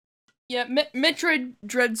Yeah, Metroid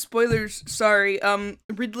Dread spoilers. Sorry.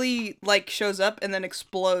 Ridley shows up and then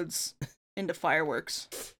explodes into fireworks.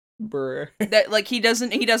 Bruh. That he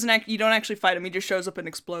doesn't you don't actually fight him. He just shows up and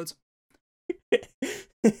explodes.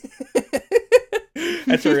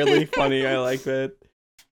 That's really funny. I like that.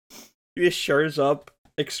 He just shows up,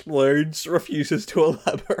 explodes, refuses to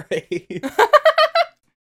elaborate.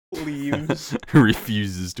 Leaves.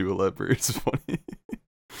 Refuses to elaborate. It's funny.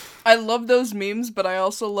 I love those memes, but I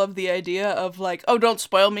also love the idea of oh, don't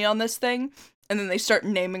spoil me on this thing, and then they start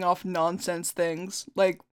naming off nonsense things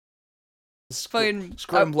fucking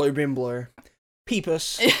Scrambler Bimbler.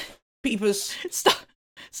 Peepus. Peepus.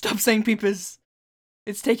 Stop saying peepus.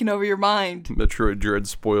 It's taking over your mind. Metroid Dread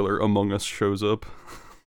spoiler, Among Us shows up.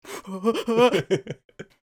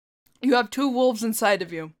 You have two wolves inside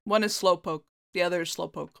of you. One is Slowpoke. The other is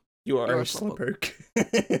Slowpoke. You are a Slowpoke.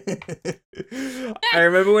 I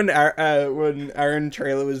remember when Aaron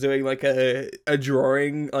Trailer was doing a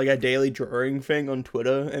drawing, a daily drawing thing on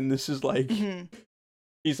Twitter, and this is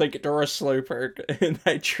he's like, draw a Slowpoke, and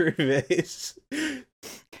I drew this.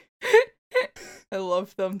 I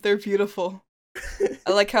love them. They're beautiful.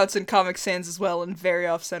 I like how it's in Comic Sans as well and very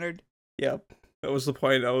off-centered. Yep. That was the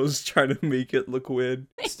point. I was trying to make it look weird.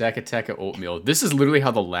 Stack Attack of Oatmeal. This is literally how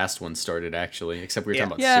the last one started, actually, except we were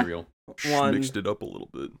talking about cereal. Mixed it up a little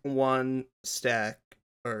bit. One stack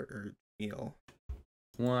or meal.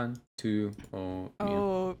 1, 2, oatmeal.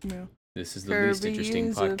 Oatmeal. This is the least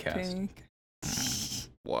interesting podcast.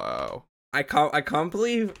 Wow. I can't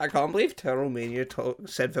believe Turtle Mania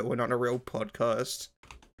said that we're not a real podcast.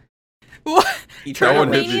 What? Turtle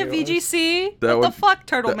one hit Mania me. VGC? That What the one- fuck,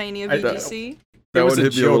 Turtle Mania VGC? That was one a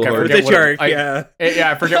hit me a joke. little I hard. forget The what joke, it,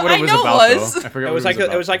 yeah. I forget what it I was know it about, was. though. I forget It what was it was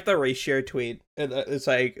about. it was like the ratio tweet. It was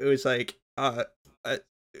like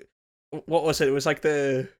what was it? It was like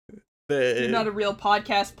the You're not a real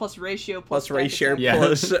podcast plus ratio plus stack ratio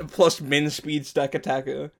attack. plus min speed stack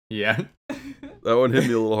attacker. Yeah. That one hit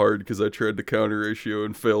me a little hard because I tried to counter ratio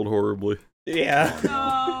and failed horribly. Yeah.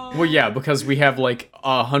 No. Well, yeah, because we have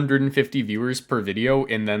 150 viewers per video,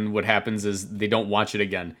 and then what happens is they don't watch it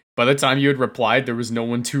again. By the time you had replied, there was no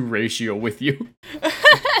one to ratio with you.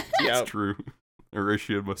 Yeah. It's true. I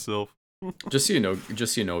ratioed myself. Just so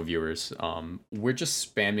you know, viewers, we're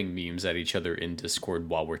just spamming memes at each other in Discord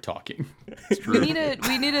while we're talking. It's true.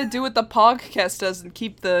 We need to do what the podcast does and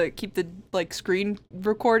keep the screen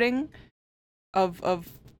recording of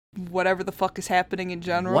whatever the fuck is happening in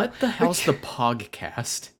general. What the hell's the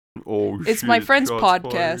Pogcast? Oh, It's shit, my friend's shots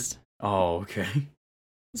podcast. Oh, okay.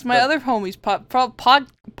 It's my other homie's podcast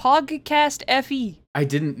FE. I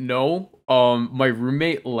didn't know. My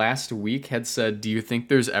roommate last week had said, "Do you think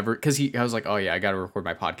there's ever?" Because I was like, "Oh yeah, I gotta record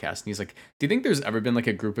my podcast." And he's like, "Do you think there's ever been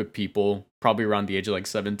a group of people, probably around the age of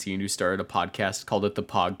 17, who started a podcast, called it the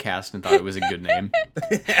Pogcast, and thought it was a good name?"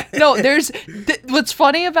 No, what's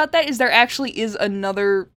funny about that is there actually is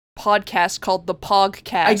another podcast called the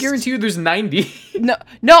Pogcast. I guarantee you, there's 90.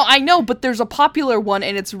 No, I know, but there's a popular one,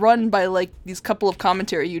 and it's run by these couple of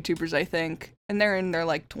commentary YouTubers, I think, and they're in their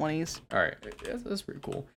 20s. All right, that's pretty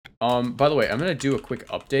cool. By the way, I'm gonna do a quick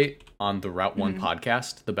update on the Route One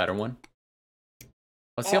podcast, the better one.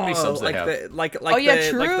 Let's see how many subs they have.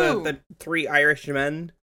 The three Irish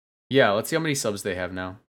men. Yeah, let's see how many subs they have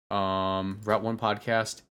now. Route One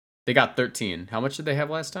podcast, they got 13. How much did they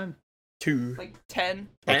have last time? 2. 10.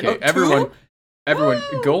 Okay, Oh, everyone,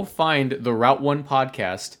 Woo! go find the Route One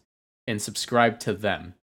podcast and subscribe to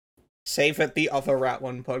them. Say that the other Rat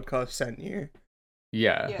One podcast sent you.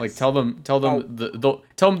 Yeah, Yes. tell them tell them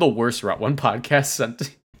the worst Route One podcast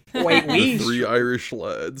sent. Wait, The three Irish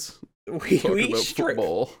lads talking about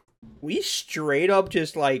football. we straight up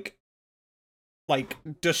just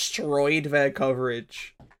destroyed their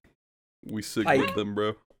coverage. We signaled them,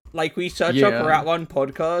 bro. We search up Rat One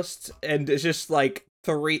podcast, and it's just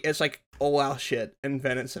it's all our shit, and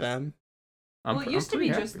then it's them. It used to be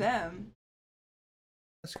just them.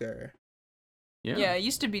 Let's go. Yeah, it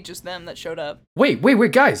used to be just them that showed up. Wait,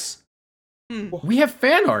 guys. We have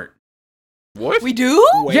fan art. What? We do?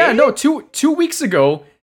 Wait? Yeah, no, two weeks ago.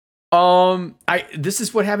 This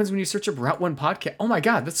is what happens when you search up Route One podcast. Oh my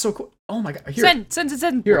god, that's so cool. Oh my god, here.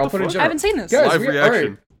 Send. Here, What I'll the put it in fuck? chat. I haven't seen this. Guys, Live reaction. All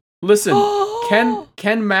right. Listen,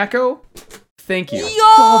 Ken Mako, thank you.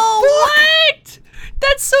 Yo, what?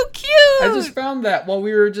 That's so cute. I just found that while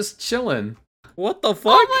we were just chilling. What the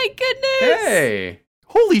fuck? Oh my goodness. Hey,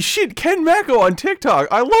 Holy shit, Ken Mako on TikTok.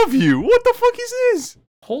 I love you. What the fuck is this?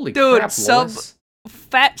 holy Dude, crap, sub- Lois.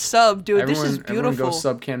 Fat sub, dude. Everyone, This is everyone beautiful. go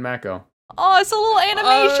sub Ken Mako. Oh, it's a little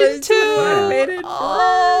animation it's too. a little animated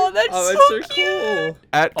Oh, that's so cute. cool.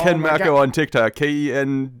 At Oh Ken my Mako God. on TikTok,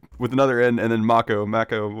 Ken with another N and then Mako,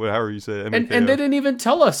 however you say it. And M-A-K-O. they didn't even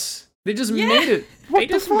tell us. They just made it. They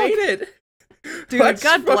just made it. Dude, That's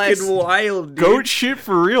God bless. fucking wild, dude. Goat shit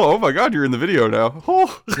for real. Oh my god, you're in the video now.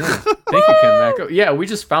 Oh. Yeah. Thank you, Ken Mako. Yeah, we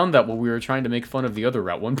just found that while we were trying to make fun of the other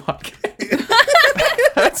Route 1 podcast.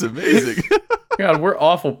 That's amazing. God, we're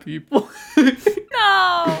awful people.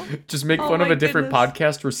 No. Just make Oh fun of my a different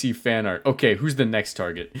goodness. podcast, receive fan art. Okay, who's the next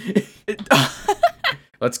target?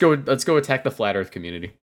 Let's go attack the flat earth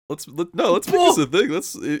community. Let's make this a thing.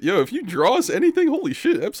 If you draw us anything, holy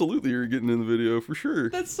shit, absolutely you're getting in the video for sure.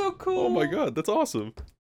 That's so cool. Oh my god, that's awesome.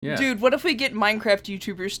 Yeah. Dude, what if we get Minecraft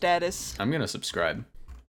YouTuber status? I'm gonna subscribe.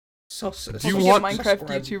 So, Do you we want- get Minecraft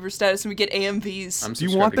YouTuber status and we get AMVs? I'm Do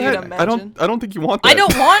you want subscribing. that? Imagine. I don't think you want that. I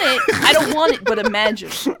don't want it. I don't want it, but imagine.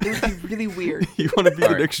 It would be really weird. You want to be the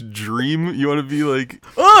Alright. next dream? You want to be like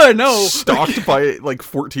Oh no. stalked by like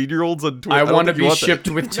 14-year-olds on Twitter? I don't want to think you be want that. shipped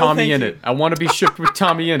with Tommy thank in you. it. I want to be shipped with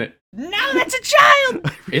Tommy in it. No, that's a child.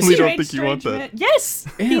 Is really he? don't think you want that. Man. Yes.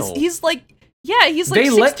 Ew. He's like, yeah, he's like They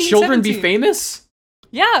let 16, children be 17. famous?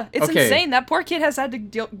 Yeah, it's Okay. insane. That poor kid has had to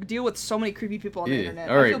deal with so many creepy people on the Yeah. internet.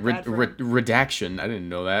 All I right, feel bad for him. redaction. I didn't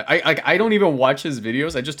know that. I don't even watch his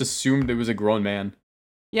videos. I just assumed it was a grown man.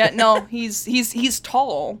 Yeah, no, he's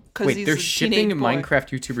tall because Wait, he's they're a shipping teenage boy. Minecraft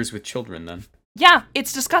YouTubers with children then? Yeah,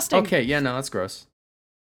 it's disgusting. Okay, yeah, no, that's gross.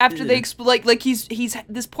 After they like he's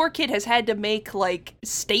this poor kid has had to make like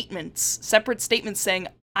separate statements saying,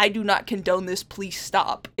 "I do not condone this. Please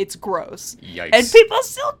stop. It's gross." Yikes. And people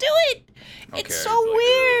still do it. Okay, It's so like,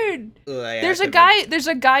 weird. There's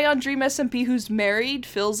a guy on Dream SMP who's married,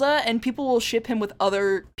 Philza, and people will ship him with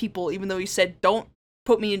other people, even though he said, "Don't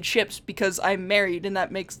put me in ships because I'm married," and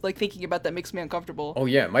that makes thinking about that makes me uncomfortable. Oh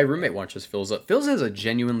yeah, my roommate watches Philza. Philza is a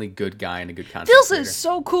genuinely good guy and a good content Philza creator. is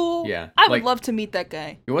so cool. Yeah, I would like- love to meet that guy.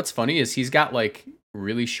 You know what's funny is he's got like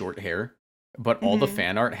really short hair, but all the Mhm.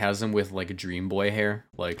 fan art has him with like Dream Boy hair.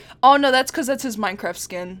 Like Oh no, that's because that's his Minecraft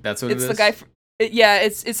skin. That's what it's it the is? guy.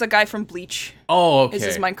 It's the guy from Bleach. oh okay. Is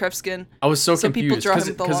his Minecraft skin. I was so So people confused draw him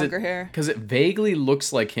with the longer hair. because it vaguely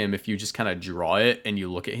looks like him if you just kind of draw it and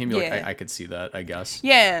you look at him. You're Yeah. like, I could see that, I guess.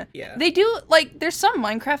 Yeah. Yeah. They do like there's some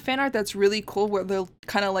Minecraft fan art that's really cool where they'll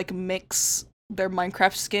kind of like mix their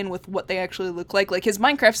Minecraft skin with what they actually look like. Like his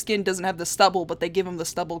Minecraft skin doesn't have the stubble, but they give him the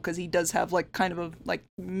stubble because he does have like kind of a like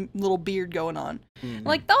little beard going on.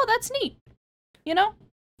 Like, oh, that's neat. You know?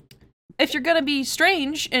 If you're gonna be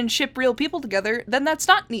strange and ship real people together, then that's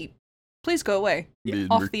not neat. Please go away. Me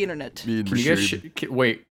and Off Merc- the internet. me and Can you guys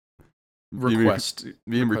wait? Me and Request.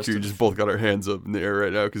 Me and request Mercu of- just both got our hands up in the air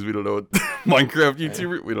right now because we don't know what Minecraft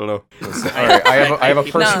YouTuber. We don't know. All right, I have a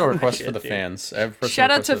personal No. request for Shit, the dude. fans. I have a personal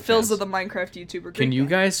Shout out request to for the fans. Philza, the Minecraft YouTuber. Can Great you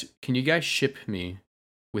guy. guys ship me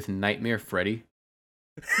with Nightmare Freddy?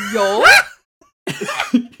 Yo?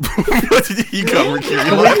 What did he got Mercury?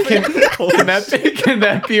 Can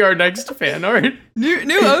that be our next fan art? New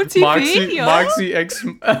OTP?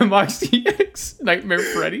 Moxie, Moxie X Nightmare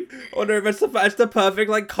Freddy. Oh no, that's the perfect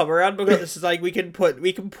like cover art because this is like we can put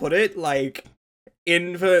it like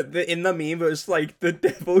in the meme, but it's like the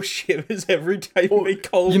devil shivers every time Oh, they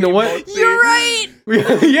call you know me what? Moxie. You're right!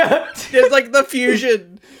 Yeah. There's like the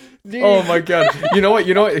fusion. Dude. Oh my god. You know what?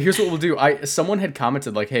 Here's what we'll do. Someone had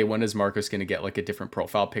commented like, "Hey, when is Marcos gonna get like a different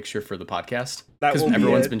profile picture for the podcast?" That Because will be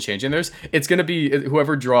everyone's it. been changing theirs. It's gonna be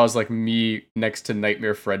whoever draws like me next to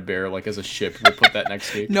Nightmare Fredbear, like as a ship. We'll put that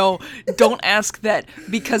next week. No, don't ask that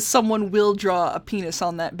because someone will draw a penis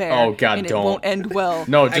on that bear. Oh, God, and don't. it won't end well.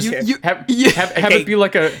 No, just Okay. have Okay. it be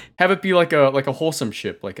like a wholesome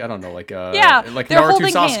ship. Like I don't know, like Yeah, like they're Naruto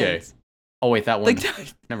holding Sasuke. hands. Oh wait, that one.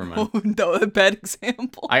 Like, Never mind. oh no, a bad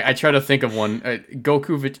example. I try to think of one.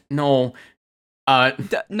 Goku. No.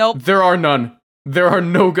 Nope. There are none. There are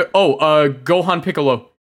no. Gohan Piccolo.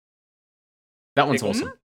 That one's Piccolo?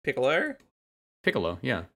 wholesome. Piccolo. Piccolo,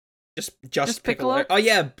 yeah. Just Just Piccolo. Piccolo? Oh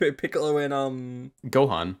yeah, Piccolo and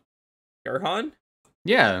Gohan. Gohan.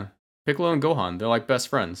 Yeah. Piccolo and Gohan. They're like best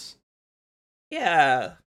friends.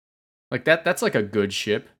 Yeah. Like that's like a good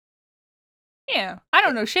ship. Yeah, I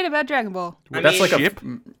don't know shit about Dragon Ball. That's like ship?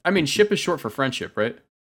 I mean, ship is short for friendship, right?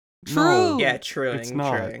 True. Yeah, truing. It's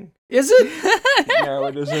not. Truing. Is it? No,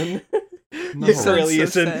 it isn't. No. It Sounds really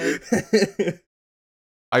so isn't.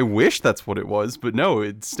 I wish that's what it was, but no.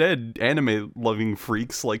 Instead, anime-loving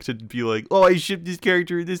freaks like to be like, "Oh, I ship this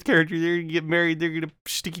character. They're gonna get married. They're gonna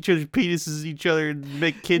stick each other's penises at each other and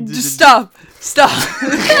make kids." Just stop.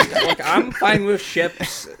 Look, I'm fine with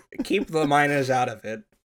ships. Keep the minors out of it.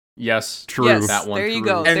 Yes. True. Yes, That one. there you through.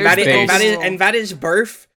 go. And There's that the is, base. and that is rule. and that is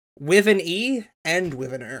birth with an E and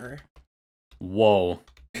with an R. Whoa.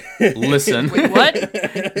 Listen. Wait, what?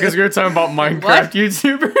 Because we were talking about Minecraft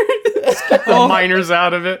YouTubers. Get the miners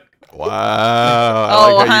out of it. Wow.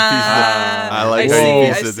 I like how you I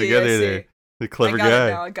pieced it see, together I see. there. The clever I got it guy.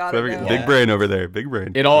 now, I got Clever it now. Big brain over there. Big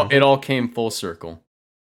brain. It all came full circle.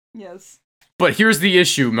 Yes. But here's the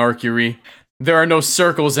issue, Mercury. There are no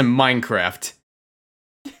circles in Minecraft.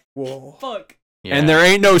 Whoa. Fuck. Yeah. And there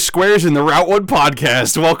ain't no squares in the Route 1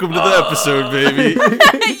 podcast. Welcome to the episode, baby.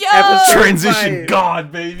 Yo! Transition Five.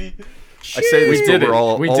 God, baby. I say this, We but did it.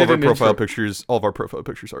 all We of did our an profile intro. pictures, all of our profile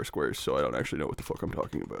pictures are squares, so I don't actually know what the fuck I'm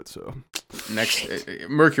talking about. So Next,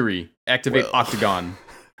 Mercury, activate Well. Octagon.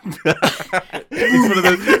 it's one of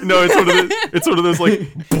those. No, it's one of those like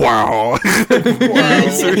wow.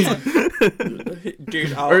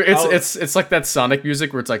 Dude, Or it's like that Sonic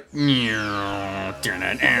music where it's like they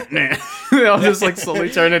all just like slowly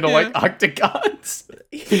turn into like octagons.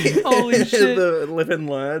 Holy shit. The live and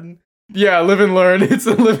learn. Yeah, live and learn. It's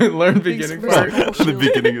the live and learn beginning for part. the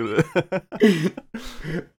beginning of the.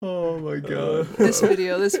 Oh my god. This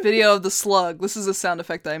video of the slug. This is a sound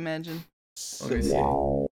effect, I imagine. Let me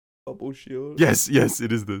see. Bubble shield. Yes,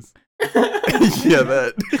 it is this. Yeah,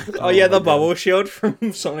 that. Oh yeah, my the God. bubble shield from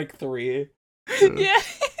Sonic 3. Yeah.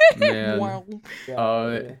 Man. Wow.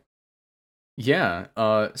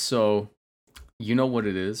 Yeah. So you know what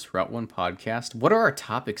it is, Route 1 podcast. What are our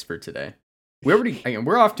topics for today?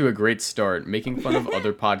 We're off to a great start, making fun of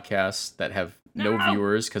other podcasts that have no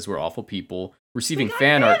viewers because we're awful people, receiving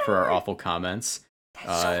fan art for our awful comments,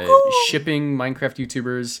 shipping Minecraft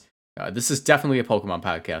YouTubers. This is definitely a Pokemon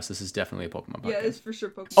podcast. Yeah, it's for sure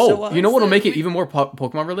Pokemon. Oh, you know what'll make it even more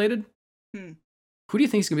Pokemon related? Hmm. Who do you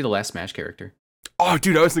think is gonna be the last Smash character? Oh,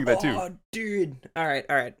 dude, I was thinking that too. Oh, dude. All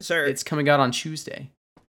right. So It's coming out on Tuesday.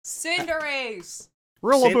 Cinderace.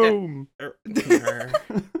 Rillaboom.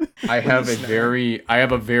 I have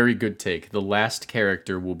a very good take. The last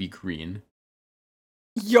character will be green.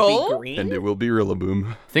 Yo. green. And it will be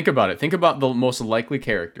Rillaboom. Think about it. Think about the most likely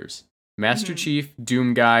characters: Master Mhm. Chief,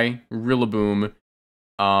 Doom Guy, Rillaboom,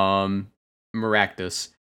 Maractus.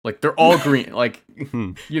 Like they're all green. Like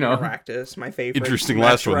you know. Maractus, my favorite. Interesting Smash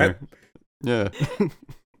last one rep. there. Yeah.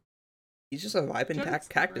 He's just a vibing That's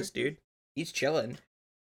cactus, dude. He's chilling.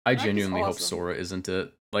 I Maractus genuinely hope awesome. Sora isn't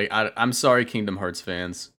it. Like I'm sorry, Kingdom Hearts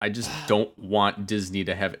fans. I just don't want Disney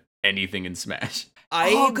to have anything in Smash.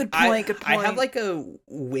 Good point, good I have point. like a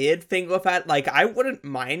weird thing with that. Like, I wouldn't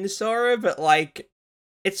mind Sora, but like,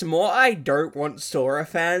 it's more I don't want Sora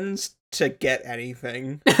fans to get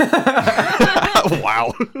anything.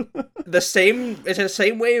 Wow. It's the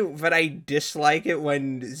same way that I dislike it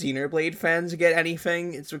when Xenoblade fans get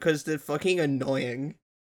anything. It's because they're fucking annoying.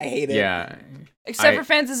 I hate it. Yeah. Except for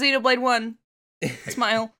fans of Xenoblade 1.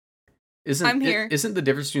 Smile. I'm here. Isn't the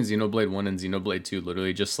difference between Xenoblade 1 and Xenoblade 2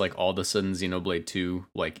 literally just like all of a sudden Xenoblade 2,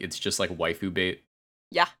 like it's just like waifu bait?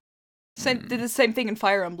 Yeah. Did the same thing in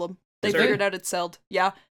Fire Emblem. They Is there? figured out it sold.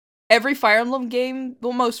 Yeah. Every Fire Emblem game,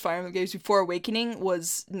 well, most Fire Emblem games before Awakening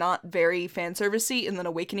was not very fan servicey, and then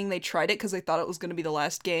Awakening they tried it because they thought it was going to be the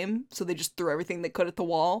last game, so they just threw everything they could at the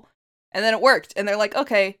wall, and then it worked. And they're like,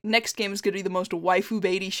 okay, next game is going to be the most waifu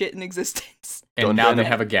baity shit in existence. And Done now been they it.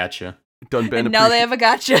 have a gacha. Dunban And now they have a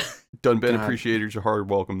gotcha. Dunban God. appreciators are hard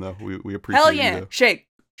welcome though. We appreciate Hell you, yeah. though. Shake.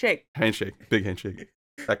 Shake. Handshake. Big handshake.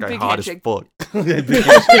 That guy Big hot handshake. as fuck.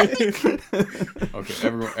 Okay,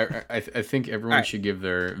 everyone. I think everyone Alright. should give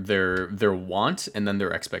their want and then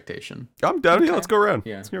their expectation. I'm down. Yeah, Okay. let's go around.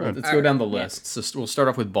 Yeah, Let's go around. let's go down the list. So we'll start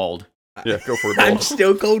off with Bald. Yeah, go for it. I'm Bald.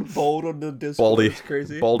 still called bold on the Discord. Baldy. It's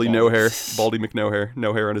crazy. Baldy, no hair. Baldy McNo hair.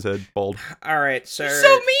 No hair on his head. Bald. All right, so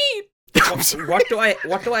So mean! what do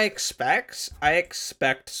I expect? I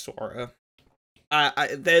expect Sora.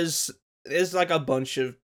 There's like a bunch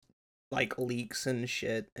of like leaks and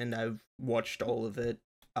shit, and I've watched all of it.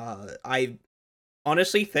 I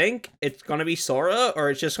honestly think it's gonna be Sora, or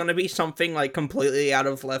it's just gonna be something like completely out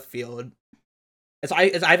of left field. It's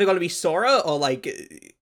either gonna be Sora or like.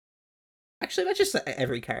 Actually, that's just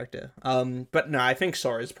every character. But no, I think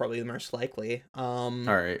Sora is probably the most likely. All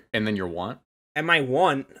right, and then your want. And I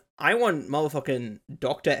want motherfucking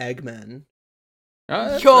Dr. Eggman. Yo,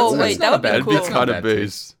 That's wait, not that a would be bad- That'd cool. be that's not kind a of bad take.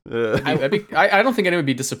 base. Yeah. I don't think anyone would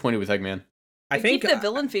be disappointed with Eggman. I think Keep the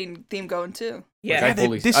villain theme going too. yeah. Like, I they-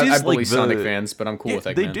 bully, this I is bully like Sonic the- fans, but I'm cool Yeah, with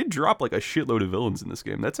Eggman. they did drop like a shitload of villains in this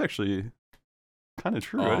game. That's actually kind of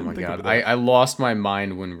true. I Oh didn't my think god, of that. I lost my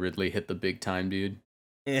mind when Ridley hit the big time, dude.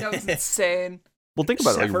 That was insane. Well, think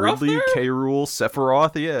about it. Like Sephiroth Ridley, there? K. Rool,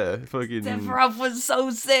 Sephiroth. Yeah, fucking. Sephiroth was so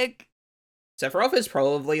sick. Sephiroth is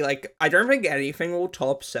probably like, I don't think anything will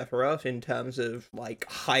top Sephiroth in terms of like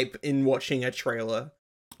hype in watching a trailer.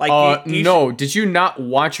 Like, you no, did you not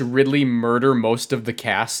watch Ridley murder most of the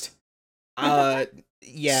cast?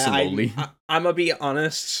 Yeah, Slowly. I'm gonna be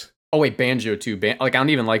honest. Oh wait, Banjo too. I don't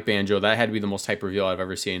even like Banjo. That had to be the most hype reveal I've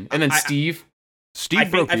ever seen. And then Steve.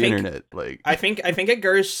 Steve broke the internet. Like, I think it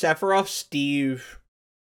goes Sephiroth, Steve,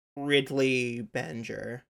 Ridley,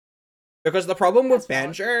 Banjo. Because the problem with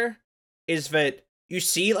Banjo is that you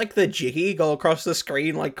see like the jiggy go across the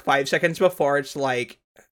screen like 5 seconds before it's like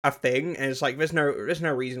a thing, and it's like there's no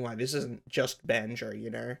reason why this isn't just Banjo, you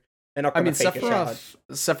know? They're not gonna fake a shot.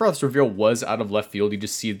 Sephiroth's reveal was out of left field. You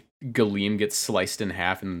just see Galeem get sliced in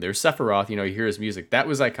half, and there's Sephiroth. You know, you hear his music. That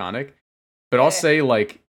was iconic. But I'll say,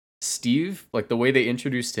 like, Steve, like the way they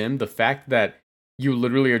introduced him, the fact that you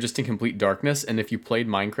literally are just in complete darkness, and if you played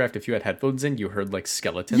Minecraft, if you had headphones in, you heard like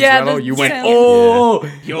skeletons rattle. You went, oh,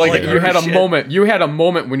 yeah. like you had a moment. You had a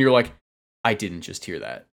moment when you're like, I didn't just hear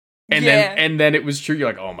that. And then it was true. You're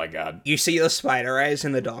like, oh my god. You see the spider eyes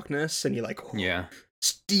in the darkness, and you're like, oh, yeah.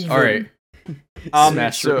 Steven. All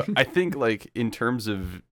right. so I think like in terms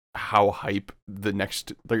of how hype the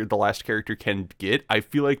last character can get, I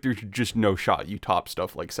feel like there's just no shot you top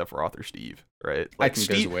stuff like Sephiroth or Steve, right? Like, I think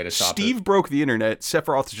there's a way to top it. Steve broke the internet.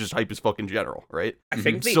 Sephiroth is just hype as fuck in general, right? I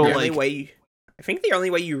think the only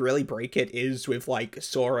way you really break it is with like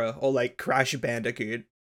Sora or like Crash Bandicoot.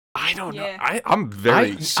 I don't know. Yeah. I'm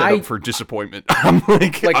very set up for disappointment. I'm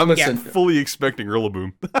listen, fully expecting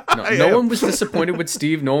Rillaboom. No one was disappointed with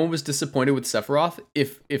Steve. No one was disappointed with Sephiroth.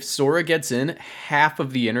 If Sora gets in, half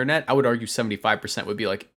of the internet, I would argue 75% would be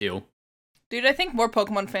like, ew. Dude, I think more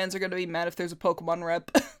Pokemon fans are gonna be mad if there's a Pokemon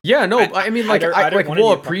rep. Yeah, no, I mean, like,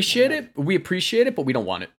 we'll appreciate it. We appreciate it, but we don't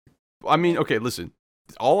want it. I mean, okay, listen.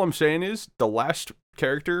 All I'm saying is the last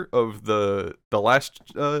character of the last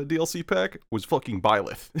DLC pack was fucking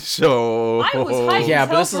Byleth. So I was hyped Yeah, as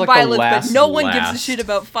but hell this is for like the Byleth, last but no one gives a last. shit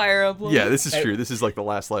about Fire Emblem. yeah, this is true. This is like the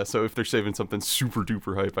last. So if they're saving something super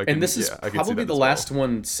duper hype, I can. And this is I can see probably that the as last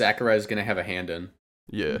one Sakurai is gonna have a hand in.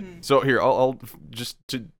 Yeah. So here, I'll just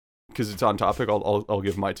because it's on topic, I'll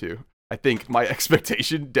give my two. I think my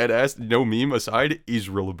expectation, dead ass, no meme aside, is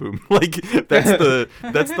Rillaboom. Like that's the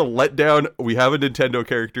letdown. We have a Nintendo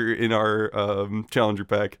character in our challenger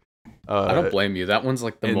pack. I don't blame you. That one's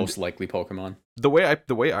like the most likely Pokemon. The way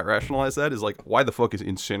I rationalize that is like, why the fuck is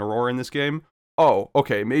Incineroar in this game? Oh,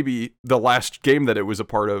 okay, maybe the last game that it was a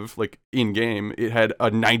part of, like in game, it had a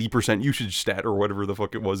 90% usage stat or whatever the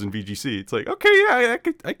fuck it was in VGC. It's like, okay, yeah,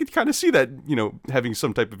 I could kind of see that, you know, having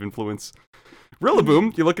some type of influence.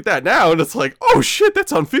 Rillaboom, you look at that now, and it's like, oh shit,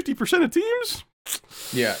 that's on 50% of teams.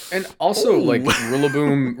 Yeah, and also like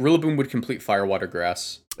Rillaboom would complete Fire, Water,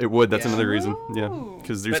 Grass. It would. That's Yeah. another reason. Yeah,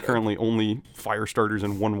 because there's currently only fire starters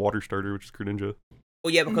and one water starter, which is Greninja.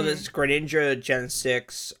 Well, yeah, because it's Greninja, Gen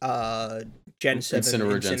 6, Gen 7,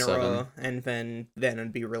 Incineroar, Gen 7. and then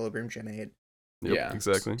it'd be Rillaboom Gen 8. Yep, Yeah.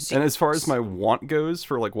 exactly. And as far as my want goes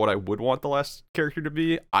for like what I would want the last character to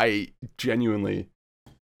be, I genuinely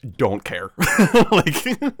don't care. Like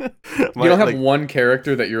You don't have one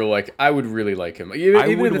character that you're like, I would really like him. Even I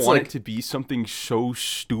would if it's want like it to be something so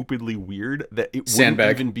stupidly weird that it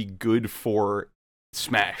Sandbag. wouldn't even be good for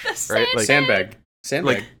Smash, right? Like, Sandbag.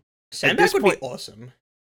 like Sandbag this would point- be awesome.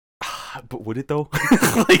 but would it though?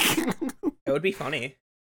 Like, It would be funny.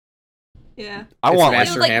 Yeah. I It's want Smash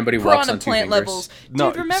like, your hand, but he walks on two Plant fingers. levels.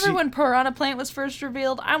 No, Dude, remember see- when Piranha Plant was first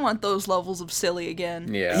revealed? I want those levels of silly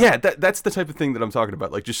again. Yeah. that's the type of thing that I'm talking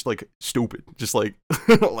about. Like just like stupid, just like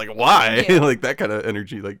like why? Yeah. Like that kind of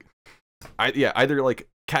energy. Like either like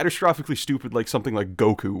catastrophically stupid, like something like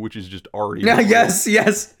Goku, which is just already Yeah,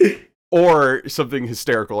 yes. or something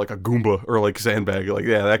hysterical like a Goomba or like Sandbag. Like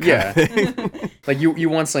that kind of thing. Like you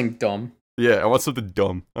want something dumb. Yeah, I want something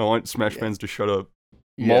dumb. I want Smash fans to shut up.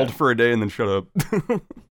 Yeah. Mauled for a day and then shut up.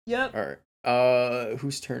 Yep. All right.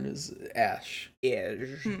 Whose turn is Ash? Yeah.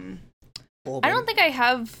 I don't think I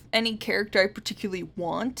have any character I particularly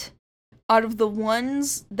want. Out of the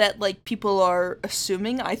ones that like people are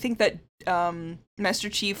assuming, I think that Master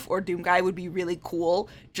Chief or Doomguy would be really cool,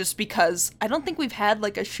 just because I don't think we've had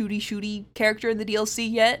like a shooty character in the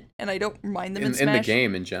DLC yet, and I don't mind them in Smash. In the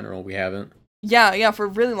game in general, we haven't. Yeah, for a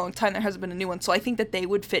really long time there hasn't been a new one, so I think that they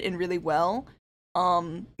would fit in really well.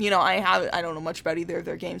 You know, I don't know much about either of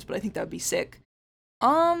their games, but I think that would be sick.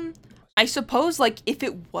 I suppose like if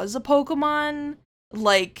it was a Pokemon,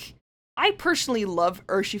 like I personally love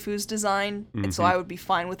Urshifu's design, and so I would be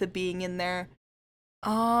fine with it being in there.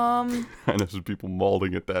 I know some people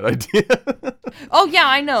mauling at that idea. Oh yeah,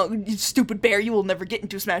 I know. You stupid bear, you will never get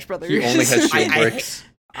into Smash Brothers. He only has shield I- bricks.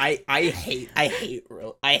 I hate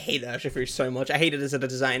Urshifu so much. I hate it as a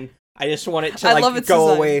design. I just want it to I like love its go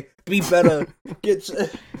design. away, be better. I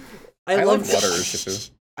I love like Water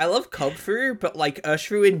Urshifu. I love Kubfu, but like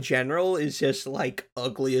Ushfu in general is just like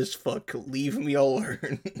ugly as fuck. Leave me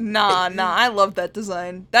alone. Nah, I love that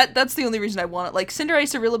design. That's the only reason I want it. Like,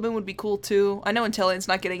 Cinderace or Rillaboom would be cool too. I know Intellion's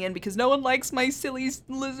not getting in because no one likes my silly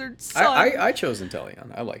lizard son. I chose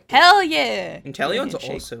Inteleon. I liked it. Hell yeah! Intellion's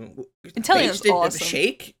Shake. awesome. Intellion's awesome.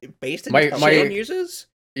 Shake based in My Inteleon users.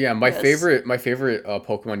 Yeah, my Yes. favorite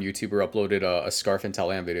Pokemon YouTuber uploaded a Scarf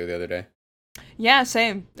Inteleon video the other day. Yeah,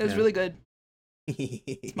 same. It was Yeah. really good.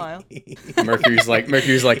 Smile. Mercury's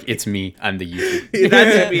like, it's me. I'm the YouTuber.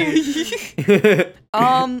 That's me.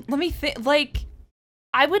 Let me think. Like,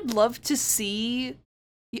 I would love to see.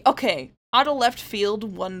 Okay, out of left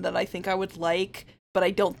field, one that I think I would like, but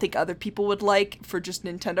I don't think other people would like for just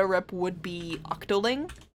Nintendo rep would be Octoling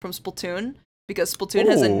from Splatoon. Because Splatoon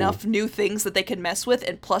has Oh. enough new things that they can mess with,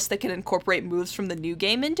 and plus they can incorporate moves from the new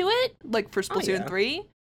game into it, like for Splatoon yeah. 3.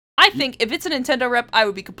 I think if it's a Nintendo rep, I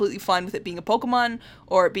would be completely fine with it being a Pokemon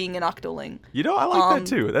or it being an Octoling. You know, I like that Um,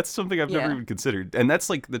 too. That's something I've never yeah. even considered, and that's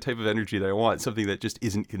like the type of energy that I want. Something that just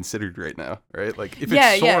isn't considered right now, right? Like if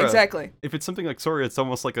Yeah, it's Sora, exactly. if it's something like Sora, it's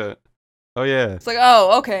almost like a, oh yeah, It's like,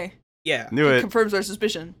 oh, okay. Yeah. knew It it. confirms our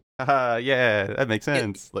suspicion. Haha, yeah, that makes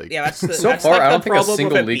sense. Like, Yeah, that's the, So that's far, like I the don't think a problem with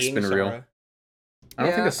single it leak's being been real. Sora. I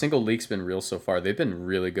don't think Yeah. a single leak's been real so far. They've been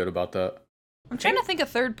really good about that. I'm trying to think of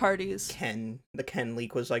third parties. The Ken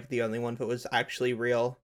leak was like the only one that was actually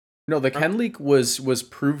real. No, the Ken leak was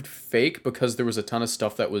proved fake because there was a ton of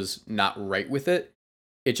stuff that was not right with it.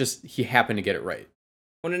 It just he happened to get it right.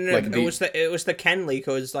 Well, no, Like it was the Ken leak.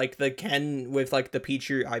 It was like the Ken with like the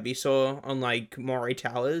Pichu Ivysaur on like Moray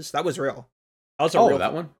Towers. That was real. That was a Oh, real.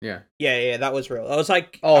 that one? Yeah. Yeah, that was real. I was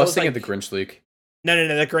like, Oh, I was thinking like, the Grinch leak. No,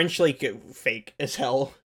 the Grinch leak fake as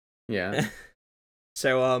hell. Yeah.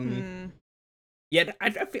 So Hmm. yeah, I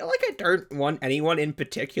feel like I don't want anyone in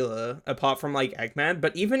particular apart from like Eggman.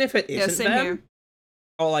 But even if it Yeah, isn't same them, here.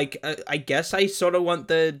 or like I guess I sort of want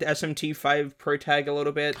the SMT5 Pro Tag a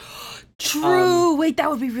little bit. True. Wait, that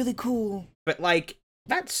would be really cool. But like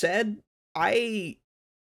that said, I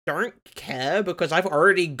don't care because I've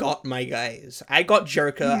already got my guys. I got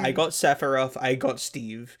Joker, I got Sephiroth, I got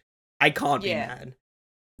Steve. I can't be Yeah. mad.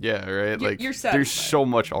 yeah, right. Like, you're there's satisfied. so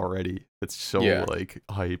much already. It's so Yeah. like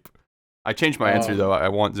hype. I changed my answer Um, though. I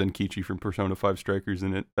want Zenkichi from Persona 5 Strikers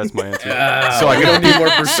in it. That's my answer. Ah, So I we could- don't need more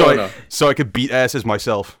so I- Persona. So I could beat asses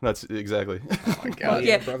myself. That's exactly. Oh my Oh, god.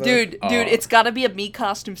 Yeah, brother. dude, Oh. it's gotta be a me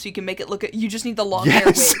costume so you can make it look. You just need the long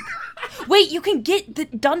Yes. hair. Wait, you can get the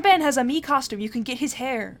Dunban has a me costume. You can get his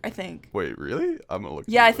hair. I think. Wait, really? I'm gonna look.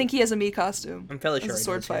 Yeah, I into it. think he has a me costume. I'm fairly As sure a he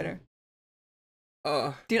sword does, yeah. fighter.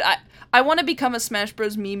 Oh, Dude, I want to become a Smash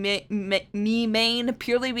Bros. Me main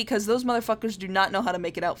purely because those motherfuckers do not know how to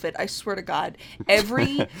make an outfit. I swear to God,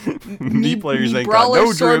 every Me players ain't got brawler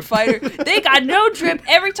no sword drip. fighter, they got no drip.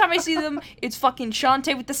 Every time I see them, it's fucking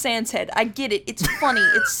Shantae with the Sans head. I get it. It's funny.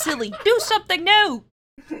 It's silly. Do something new.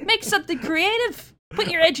 Make something creative. Put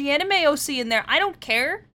your edgy anime OC in there. I don't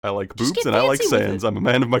care. I like Just boobs get and I like fancy with sands. it. I'm a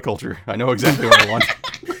man of my culture. I know exactly what I want.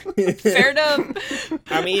 Fair enough.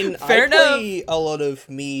 I mean, Fair I play a lot of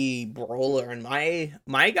me brawler, and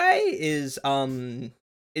my guy is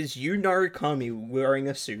Yu Narukami wearing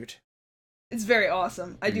a suit. It's very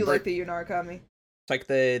awesome. I do like the Yu Narukami. It's like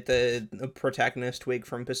the protagonist wig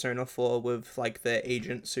from Persona 4 with like the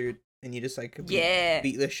agent suit, and you just like Yeah,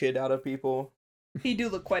 beat the shit out of people. he do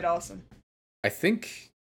look quite awesome. I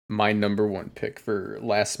think my number one pick for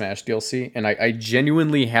last Smash DLC, and I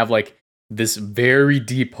genuinely have like this very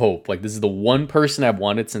deep hope. Like this is the one person I've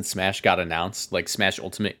wanted since Smash got announced. Like Smash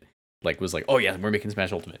Ultimate, like was like, oh yeah, we're making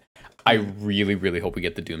Smash Ultimate. I really, really hope we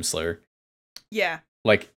get the Doomslayer. Yeah,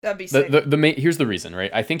 Like that'd be sick. the main, here's the reason,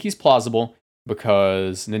 right? I think he's plausible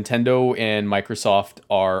because Nintendo and Microsoft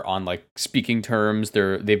are on like speaking terms.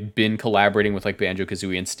 They've been collaborating with like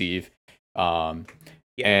Banjo-Kazooie and Steve.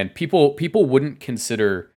 Yeah. And people wouldn't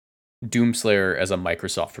consider Doomslayer as a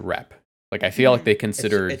Microsoft rep. Like I feel like they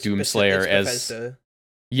consider It's Doomslayer as Bethesda.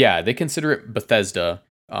 yeah, they consider it Bethesda.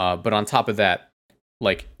 But on top of that,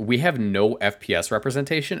 like we have no FPS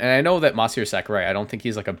representation, and I know that Masahiro Sakurai, I don't think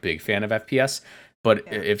he's like a big fan of FPS. But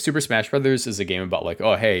Yeah. if Super Smash Brothers is a game about like,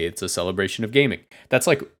 oh hey, it's a celebration of gaming, that's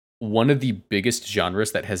like one of the biggest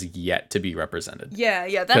genres that has yet to be represented. Yeah,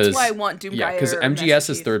 that's 'Cause- why I want Doom Yeah, Guy because or MGS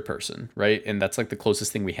Master is Chief. third person, right? And that's like the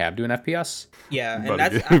closest thing we have to an FPS. Yeah, I'm and about,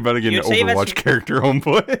 that's to get, about to get an you'd say that's- Overwatch character,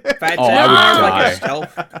 homeboy. But Oh, I would like die. a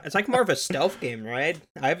stealth. It's like more of a stealth game, right?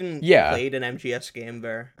 I haven't Yeah. played an MGS game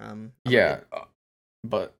there. Yeah,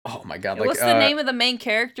 but oh my god, like What's the name of the main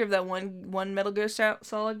character of that one Metal Gear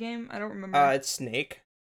Solid game? I don't remember. It's Snake.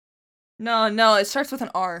 No, it starts with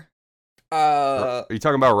an R. Uh, Are you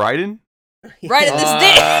talking about Raiden? Right at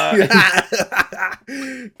this uh,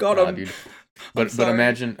 Got Nah, him. dude. I'm But sorry.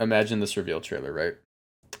 imagine this reveal trailer, right?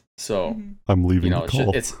 So Mhm. I'm leaving you know the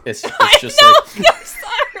call. I it's just know, like I'm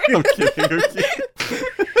sorry. I'm kidding. I'm kidding.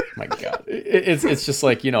 my god, it's just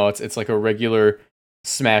like it's like a regular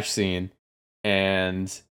Smash scene, and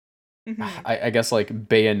Mhm. I guess like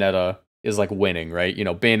Bayonetta is like winning, right?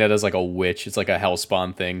 Bayonetta's like a witch. It's like a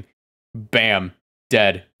hellspawn thing. Bam,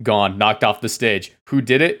 dead, gone, knocked off the stage. Who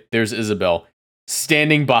did it? There's Isabelle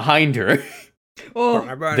standing behind her. Oh,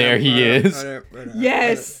 There he is.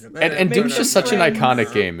 Yes. And Make Doom's them just such an friends.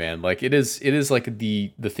 iconic game, man. Like it is like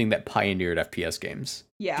the thing that pioneered FPS games.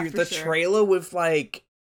 yeah, Dude, for the sure. trailer with like,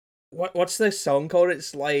 what's this song called?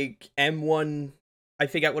 It's like M1. I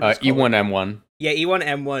forget what it's called. E1M1. Yeah,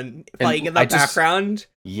 E1M1 playing in the I just- background.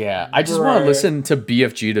 Yeah, I just want to Bruh. listen to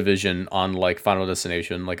BFG Division on like Final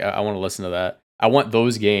Destination. Like I want to listen to that. I want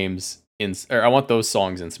those games or I want those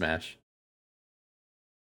songs in Smash.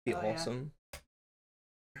 Be Oh, yeah. awesome.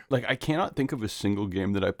 Like, I cannot think of a single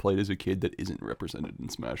game that I played as a kid that isn't represented in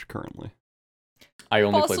Smash currently. I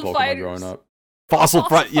only played Fossil Pokemon Fighters. growing up. Fossil Fossil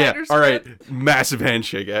Fight, yeah. Fighters, All right, massive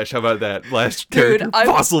handshake, Ash. How about that? Last Dude, character, I-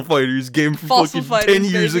 Fossil Fighters, game from Fossil fucking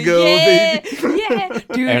Fighters, 10 years baby. ago, yeah, baby. Yeah,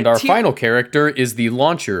 dude. And our final character is the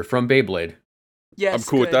launcher from Beyblade. Yes, I'm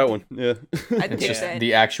cool with good. that one. Yeah. I It's do just that.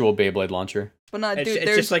 the actual Beyblade launcher. But not, It's, dude. it's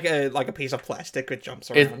There's just like a piece of plastic that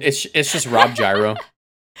jumps around. It's just Rob Gyro.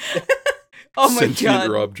 oh my Sentient god,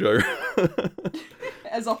 Rob Gyro.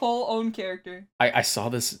 as a whole own character. I saw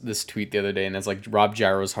this tweet the other day, and it's like Rob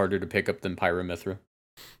Gyro is harder to pick up than Pyromithra.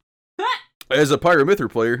 As a Pyromithra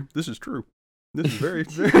player, this is true. This is very,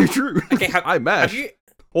 very true. Okay, I have mash you? I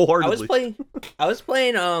wholeheartedly. was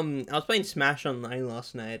playing Smash Online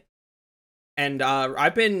last night, and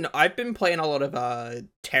I've been playing a lot of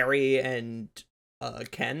Terry and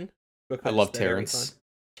Ken. I because love they're very Terrence. fun.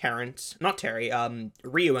 Terrence, not Terry.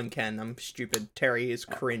 Ryu and Ken. I'm stupid. Terry is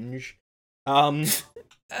cringe. I'm just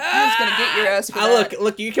gonna get your ass for that.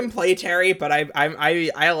 Look. You can play Terry, but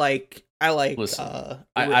I like. Listen,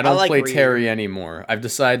 I I don't like play Ryu. Terry anymore. I've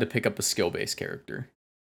decided to pick up a skill-based character.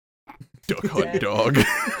 Duck Hunt Dead. Dog.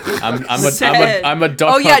 I'm a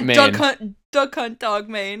duck Oh yeah, hunt main. duck hunt dog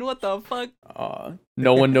main. What the fuck?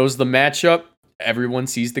 No one knows the matchup. Everyone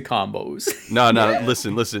sees the combos. No,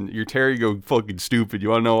 listen. Your Terry go fucking stupid. You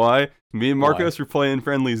wanna know why? Me and Marcos were playing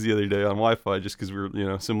friendlies the other day on Wi-Fi just because we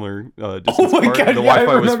were, similar distance apart. The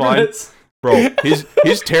Wi-Fi was fine. This. Bro,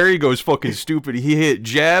 his Terry goes fucking stupid. He hit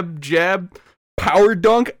jab, power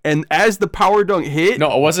dunk, and as the power dunk hit,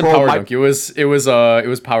 No, it wasn't bro, power my- dunk. It was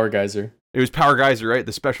power geyser. It was power geyser, right?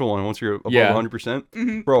 The special one once you're above Yeah. 100%.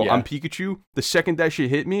 Mhm. Bro, Yeah. I'm Pikachu. The second that shit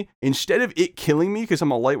hit me, instead of it killing me because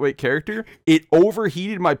I'm a lightweight character, it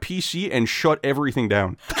overheated my PC and shut everything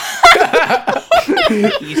down.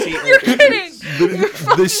 You're kidding.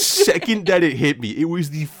 The second that it hit me, it was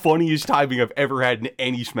the funniest timing I've ever had in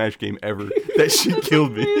any Smash game ever. That shit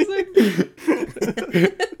killed me.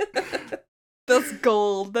 That's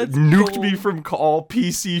gold. That's Nuked gold. me from call,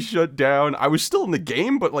 PC shut down. I was still in the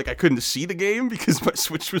game, but like I couldn't see the game because my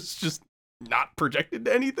Switch was just not projected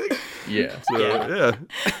to anything. Yeah. So yeah,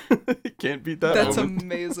 can't beat that. That's moment.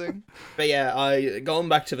 amazing. But yeah, going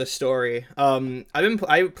back to the story.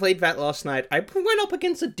 I played that last night. I went up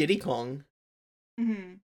against a Diddy Kong.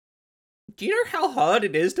 Mhm. Do you know how hard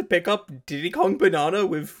it is to pick up Diddy Kong Banana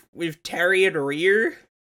with Terry and Ryu?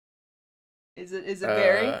 Is it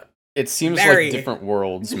very? It seems Very. like different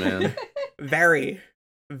worlds, man. Very,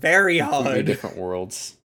 very Completely hard. different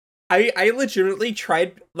worlds. I legitimately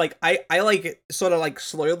tried, like, I like sort of like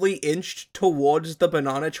slowly inched towards the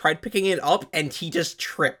banana, tried picking it up, and he just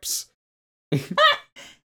trips.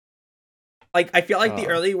 Like, I feel like the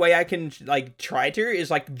Oh. only way I can like try to is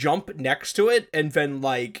like jump next to it and then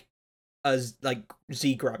like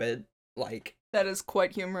Z grab it. Like, That is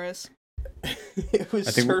quite humorous. it was.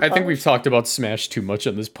 I think hard. we've talked about Smash too much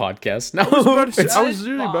on this podcast. I was, Now about to say, I was It's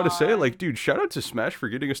literally about to say, fine. like, dude, shout out to Smash for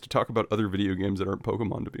getting us to talk about other video games that aren't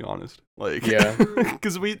Pokemon. To be honest, like, Yeah.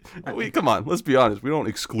 because we come on, let's be honest, we don't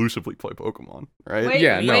exclusively play Pokemon, right? Wait,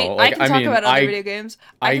 Yeah, no, wait. like, I can I talk mean, about other I- video games.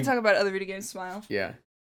 I can talk about other video games. Smile. yeah.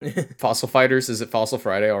 Fossil Fighters, is it Fossil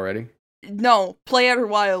Friday already? No, play Outer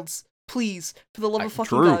Wilds, please, for the love of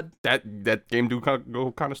fucking True. god. That game do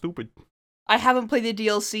go kind of stupid. I haven't played the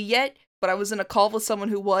DLC yet, but I was in a call with someone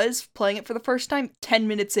who was playing it for the first time. 10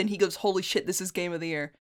 minutes in, he goes, "Holy shit, this is game of the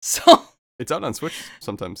year." So It's out on Switch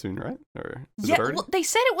sometime soon, right? Or is yeah, it already? well, they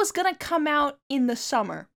said it was gonna come out in the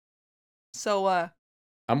summer. So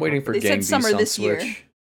I'm waiting for They said Gang Beasts summer on this year. Switch.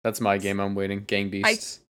 That's my game I'm waiting. Gang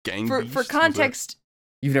Beasts. Gang for Beasts? Was that- context,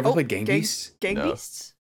 You've never Oh, played Gang Gang- Beasts? Gang No.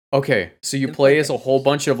 Beasts. Okay, so you Didn't play play as a Gang whole Beasts.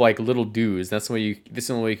 bunch of like little dudes. That's the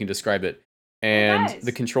only way you can describe it. And nice.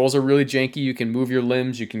 the controls are really janky. You can move your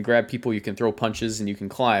limbs, you can grab people, you can throw punches, and you can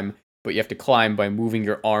climb. But you have to climb by moving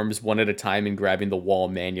your arms one at a time and grabbing the wall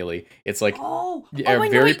manually. It's like I know very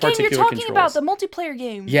what game you're particular talking about, controls. the multiplayer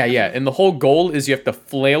game. Yeah. And the whole goal is you have to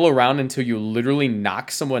flail around until you literally knock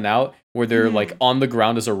someone out where they're like on the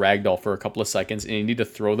ground as a ragdoll for a couple of seconds, and you need to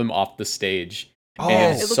throw them off the stage.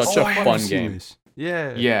 And it's such a fun game.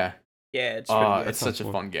 Yeah. Yeah. Yeah, it's pretty good. It's such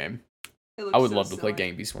a fun game. It looks I would so love to play silly.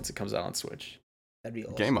 Gang Beasts once it comes out on Switch. That'd be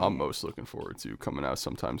awesome. Game I'm most looking forward to coming out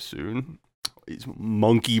sometime soon. Is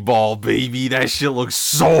Monkey Ball, baby. That shit looks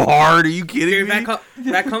so hard. Are you kidding me?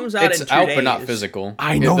 That comes out It's in 2 out, days. but not physical.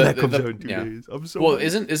 I know Yeah, that comes out in 2 yeah. days. I'm so Well,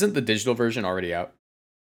 hyped. isn't the digital version already out?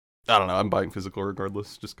 I don't know. I'm buying physical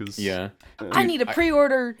regardless, just because. Yeah. I need to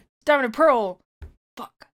pre-order Diamond and Pearl.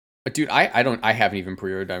 Fuck. Dude, I haven't even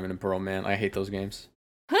pre-ordered Diamond and Pearl, man. I hate those games.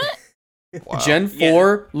 Wow. Gen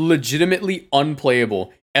 4, legitimately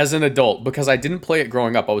unplayable as an adult because I didn't play it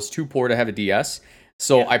growing up. I was too poor to have a DS.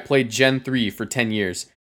 So I played Gen 3 for 10 years.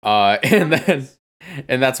 And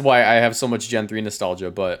that's why I have so much Gen 3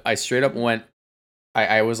 nostalgia. But I straight up went,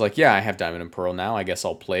 I was like, yeah, I have Diamond and Pearl now. I guess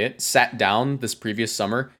I'll play it. Sat down this previous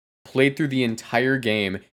summer, played through the entire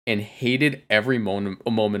game, and hated every moment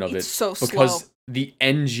of It's it. so slow. Because the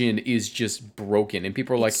engine is just broken. And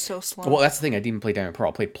people are like, It's so slow. well, that's the thing. I didn't even play Diamond and Pearl.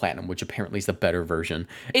 I played Platinum, which apparently is the better version.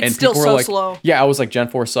 It's and still people were so like, slow. Yeah, I was like, Gen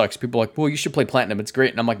 4 sucks. People are like, well, you should play Platinum. It's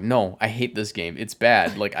great. And I'm like, no, I hate this game. It's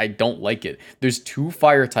bad. Like, I don't like it. There's 2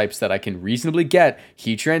 fire types that I can reasonably get.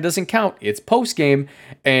 Heatran doesn't count. It's post-game.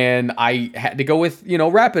 And I had to go with,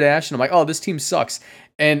 Rapidash. And I'm like, oh, this team sucks.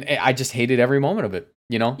 And I just hated every moment of it.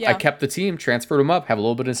 I Yeah. kept the team, transferred them up, have a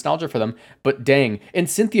little bit of nostalgia for them. But dang. And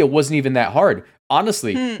Cynthia wasn't even that hard.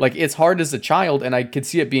 Honestly, like it's hard as a child, and I could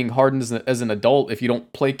see it being hard as an adult if you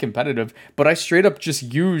don't play competitive. But I straight up just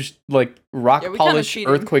used like rock Yeah, we kinda polish, cheated.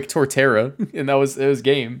 earthquake, Torterra, and it was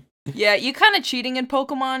game. Yeah, you kind of cheating in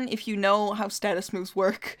Pokemon if you know how status moves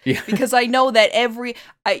work. Yeah. Because I know that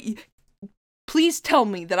please tell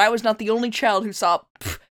me that I was not the only child who saw,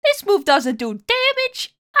 this move doesn't do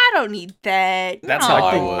damage. I don't need that. That's no. how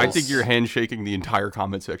I was. I think you're handshaking the entire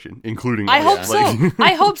comment section, including. I us. hope Like- so.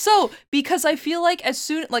 I hope so because I feel like as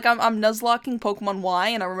soon like I'm nuzlocking Pokemon Y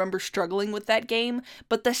and I remember struggling with that game,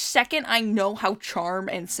 but the second I know how Charm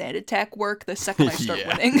and Sand Attack work, the second I start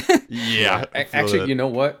Yeah. winning. yeah. I feel Actually, that. you know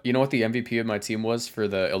what? You know what the MVP of my team was for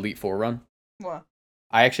the Elite Four run? What?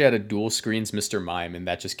 I actually had a dual screens Mr. Mime, and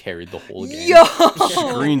that just carried the whole game. Yo!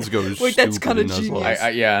 Screens goes. Wait, that's stupid kinda in Nuzlocke.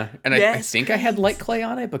 genius. Yeah, and I Yes, think I had please. Light Clay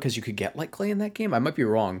on it because you could get Light Clay in that game. I might be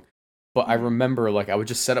wrong, but I remember like I would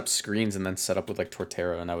just set up screens and then set up with like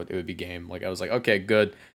Torterra, and it would be game. Like I was like, okay,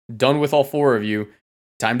 good, done with all 4 of you.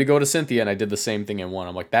 Time to go to Cynthia, and I did the same thing in 1.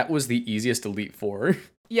 I'm like, that was the easiest Elite Four.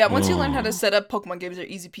 Yeah, once you learn how to set up Pokemon games, they're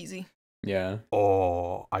easy peasy. Yeah.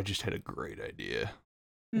 Oh, I just had a great idea.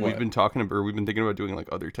 What? We've been thinking about doing like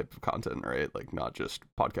other type of content, right? Like not just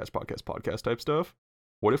podcast type stuff.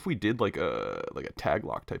 What if we did like a tag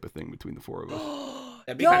lock type of thing between the 4 of us,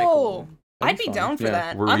 That'd be kinda cool. I'd be down for Yeah.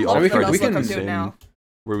 that. Where I'm we all loving the try to Nuzlocke beat I'm the doing same, now.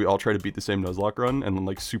 where we all try to beat the same Nuzlocke run and then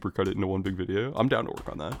like super cut it into one big video? I'm down to work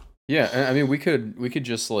on that. Yeah, I mean, we could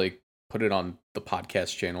just like put it on the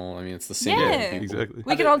podcast channel. I mean, it's the same. Yeah. thing. Exactly.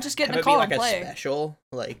 We could all just get in Have a it be call like and a play. special,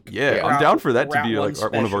 like Yeah, I'm round- down for that to round be one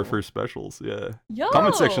like one of our special. first specials. Yeah. Yo!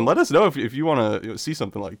 Comment section. Let us know if you want to see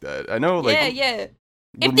something like that. I know, like yeah.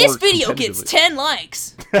 we're If this more video gets competitively- 10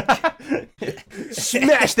 likes,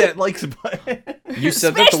 smash that likes button. You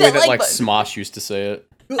said Smash that the way that that like like button. Smosh used to say it.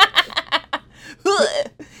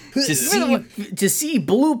 to see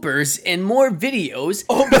bloopers and more videos,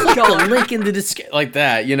 Oh my god. link in the description, like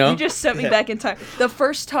that. You know. You just sent me back in time. The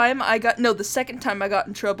second time I got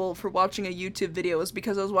in trouble for watching a YouTube video was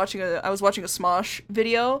because I was watching a Smosh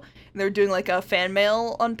video, and they were doing like a fan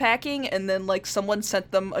mail unpacking, and then like someone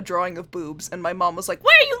sent them a drawing of boobs, and my mom was like,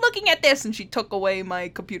 "Why are you looking at this?" And she took away my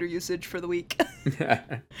computer usage for the week.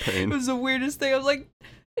 It Pain. was the weirdest thing. I was like,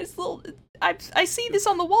 "It's little. I see this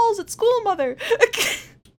on the walls at school, mother."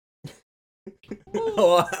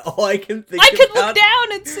 all I can think I could about, look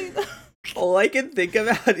down and see them. all I can think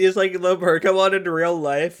about is like the Pokemon in real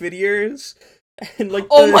life videos, and like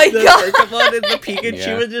Oh my the God. Pokemon and the Pikachu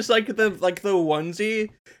Yeah. is just like the onesie,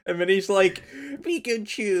 and then he's like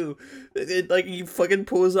Pikachu, like he fucking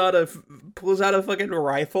pulls out a fucking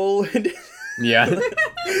rifle and Yeah.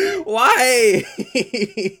 Why?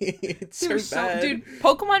 It's They so were so, bad. dude,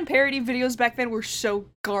 Pokemon parody videos back then were so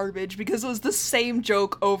garbage because it was the same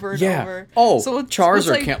joke over and over. Oh, So it's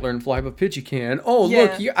Charizard like- can't learn fly, but Pidgey can. Oh,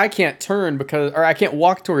 Yeah. look, I can't turn or I can't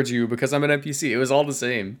walk towards you because I'm an NPC. It was all the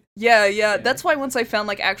same. Yeah. That's why once I found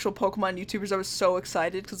like actual Pokemon YouTubers, I was so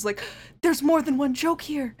excited because like, there's more than one joke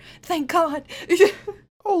here. Thank God.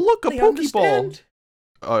 Oh, look, a I Pokeball. understand.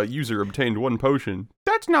 User obtained 1 potion.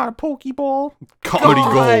 That's not a Pokeball. Comedy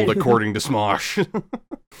God. gold, according to Smosh.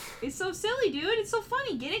 It's so silly, dude. It's so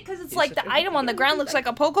funny. Get it? Because it's It's like the item on the ground looks like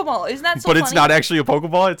a Pokeball. Isn't that so But funny? it's not actually a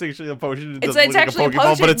Pokeball. It's actually a potion. It It's- doesn't it's look actually a like a Pokeball,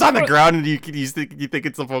 potion. but it's on the People- ground, and you think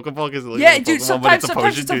it's a Pokeball because it looks Yeah, like a dude, Pokeball, but it's a sometimes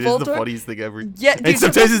potion. it's a Dude, it's the Voltorb. funniest thing ever. Yeah, dude, And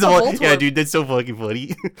sometimes it's a Voltorb. Yeah, dude, that's so fucking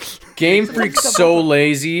funny. Game Freak's so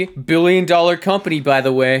lazy. $1 billion company, by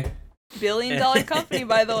the way. $1 billion company,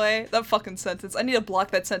 by the way. That fucking sentence. I need to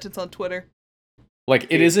block that sentence on Twitter. Like,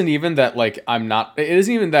 it isn't even that, like, it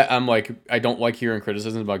isn't even that I'm, like, I don't like hearing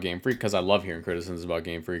criticisms about Game Freak, because I love hearing criticisms about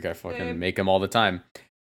Game Freak. I fucking Same. make them all the time.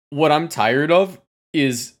 What I'm tired of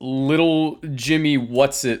is little Jimmy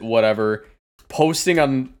whatever posting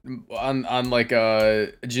on like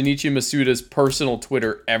Junichi Masuda's personal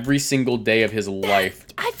Twitter every single day of his life.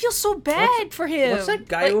 I feel so bad for him. What's that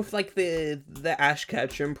guy Like, with like the Ash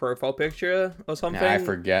Ketchum profile picture or something? Nah, I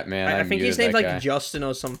forget, man. I think his name's muted that like guy. Justin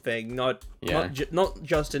or something. Not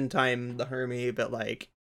just in time the homie, but like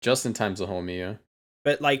Justin Time's the homie, yeah.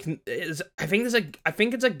 But like, I think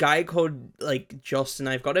it's a guy called like Justin.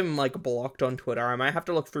 I've got him like blocked on Twitter. I might have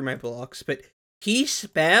to look through my blocks, but he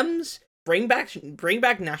spams bring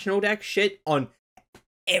back National Dex shit on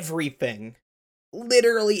everything,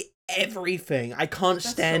 literally everything. I can't That's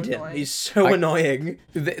so stand him. annoying. He's so annoying.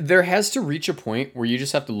 There has to reach a point where you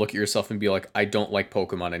just have to look at yourself and be like, I don't like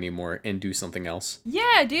Pokemon anymore, and do something else.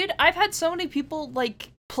 yeah, dude. I've had so many people like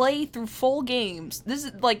play through full games. This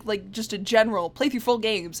is like just a general play through full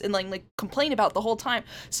games and like complain about the whole time.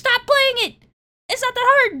 Stop playing it. It's not that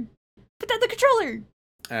hard. Put down the controller.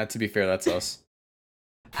 To be fair, that's us.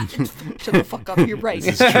 Shut the fuck up. You're right.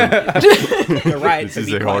 This is true. You're right. This to is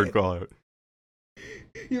be a hard quiet. call out.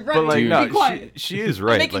 You're right. But like, Dude. no, Be quiet. she is I'm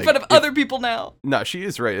right. making like, fun of if- other people now. No, she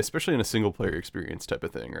is right, especially in a single player experience type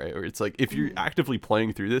of thing, right? Where it's like if you're actively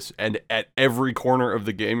playing through this and at every corner of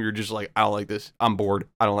the game you're just like, I don't like this. I'm bored.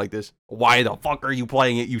 I don't like this. Why the fuck are you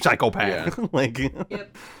playing it, you psychopath? like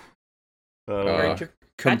Yep. Alright,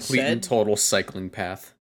 Complete and said- total cycling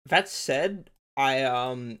path. That said, I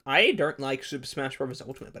don't like Super Smash Bros.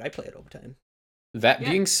 Ultimate, but I play it all the time. That Yeah.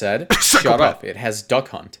 being said, shut Psychopath. up. It has Duck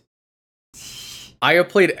Hunt. I have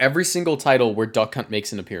played every single title where Duck Hunt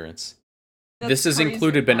makes an appearance. This is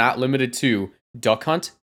included but not limited to Duck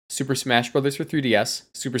Hunt, Super Smash Bros. For 3DS,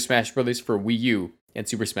 Super Smash Bros. For Wii U, and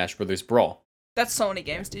Super Smash Bros. Brawl. That's Sony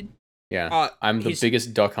games, dude. Yeah, I'm the he's-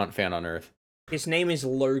 biggest Duck Hunt fan on earth. His name is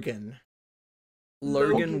Logan.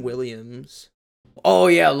 Logan Logan. Williams. Oh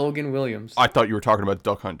yeah, Logan Williams. I thought you were talking about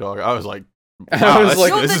Duck Hunt Dog. I was like, I wow, was that's- like-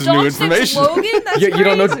 Yo, this the is new dog's name's information. Logan? That's You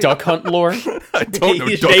don't know crazy. Duck Hunt lore? I don't know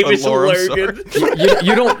His Duck name Hunt is lore, I'm sorry.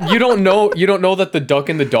 Logan. you don't know that the duck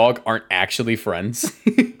and the dog aren't actually friends.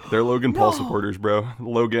 They're Logan Paul No. supporters, bro.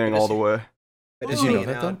 Low gang all the way. That Did is you know hanging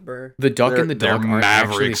that, though? out, bro. The duck and the They're dog aren't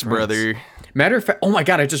Mavericks, actually friends. brother. Matter of fact, oh my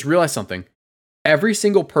god, I just realized something. Every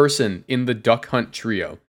single person in the Duck Hunt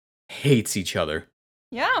trio hates each other.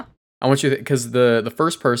 Yeah. I want you to, because the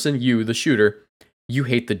first person, you, the shooter, you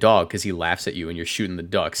hate the dog because he laughs at you and you're shooting the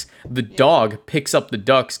ducks. The dog picks up the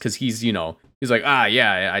ducks because he's like,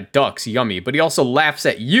 ducks, yummy. But he also laughs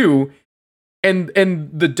at you, and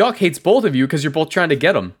the duck hates both of you because you're both trying to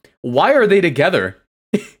get him. Why are they together?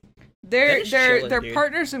 They're just chilling, dude.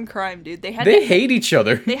 partners in crime, dude. They They hate each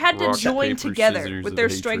other. They had to Rock, join paper, together scissors with of their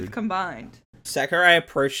hatred. strength combined. Sakurai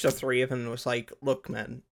approached the three of them and was like, "Look,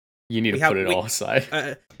 man, You need to We have- put it we- all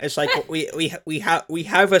aside. it's like we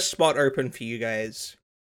have a spot open for you guys,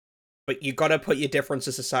 but you gotta put your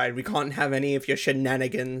differences aside. We can't have any of your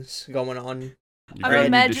shenanigans going on." You I'm really need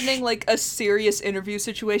to imagining like a serious interview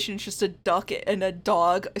situation. It's just a duck and a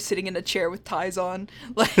dog sitting in a chair with ties on.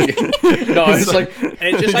 Like, No, it's like And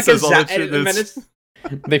it's just He like says all that shit and then that's- it's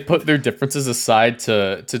they put their differences aside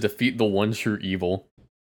to defeat the one true evil,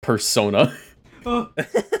 Persona.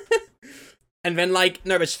 and then like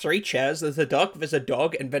no, there's three chairs. There's a duck, there's a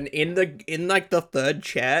dog, and then in like the third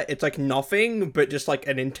chair, it's like nothing but just like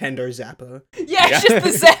a Nintendo Zapper. yeah, it's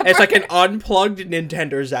just the zapper. It's like an unplugged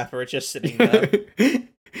Nintendo Zapper. It's just sitting there.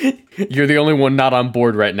 You're the only one not on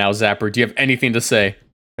board right now, Zapper. Do you have anything to say?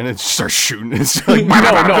 And it just starts shooting. It's like,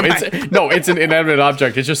 No, it's an inanimate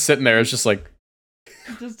object. It's just sitting there. It's just like,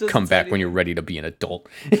 Just doesn't Come say back when anything. you're ready to be an adult.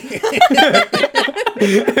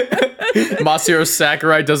 Masahiro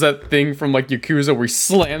Sakurai does that thing from like Yakuza where he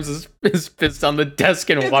slams his fist on the desk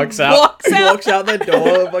and walks out. Walks out. Walks out the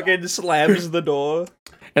door, fucking slams the door.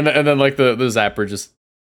 And then like the zapper just,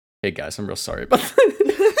 hey guys, I'm real sorry about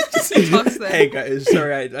that. Just talks then. Hey guys,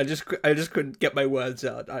 sorry, I just couldn't get my words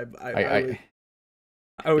out. I was It's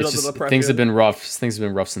under the just, pressure. things have been rough. Things have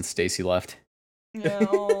been rough since Stacy left. Yeah,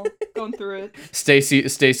 oh, going through it.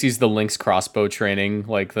 Stacy's the Lynx crossbow training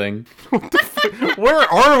like thing. Where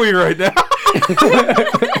are we right now?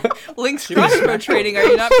 Link's crossbow trading. Are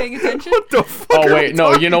you not paying attention? What the fuck? Oh are wait, we no,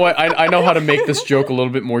 talking you know what? I know how to make this joke a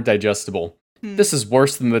little bit more digestible. This is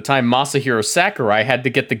worse than the time Masahiro Sakurai had to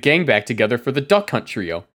get the gang back together for the Duck Hunt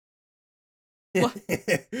trio.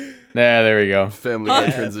 There we go. Family Huh? Guy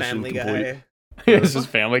Yeah, transition Family complete. Guy. It's just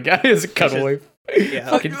Family Guy. It's a cutaway. Yeah.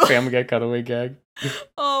 Fucking Family Guy cutaway gag.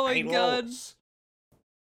 Oh my Hey, god. Lois.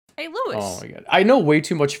 Hey, Lewis. Oh my god. I know way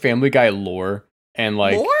too much Family Guy lore. And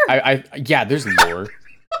like Lore? yeah, there's lore.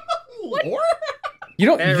 Lore? You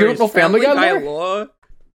don't know Family Guy lore? lore?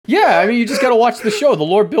 Yeah, I mean you just gotta watch the show. The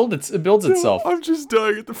lore builds itself. I'm just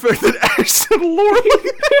dying at the fact that Ash said Lord.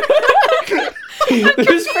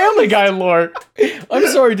 There's Family Guy lore. I'm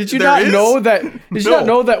sorry, did you There not is? know that? Did you No. not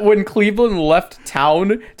know that when Cleveland left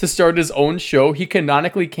town to start his own show, he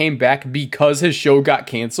canonically came back because his show got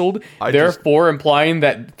canceled, therefore implying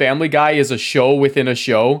that Family Guy is a show within a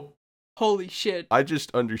show? Holy shit. I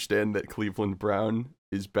just understand that Cleveland Brown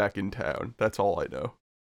is back in town. That's all I know.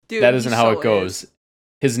 Dude, That isn't he how so it goes. is.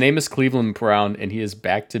 His name is Cleveland Brown, and he is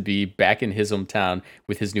back to be back in his hometown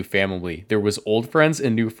with his new family. There was old friends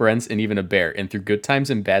and new friends and even a bear. And through good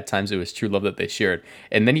times and bad times, it was true love that they shared.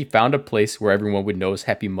 And then he found a place where everyone would know his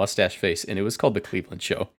happy mustache face, and it was called The Cleveland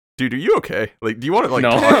Show. Dude, are you okay? Like, do you want to like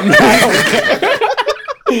No, talk? I'm not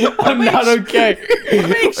okay. I'm not okay.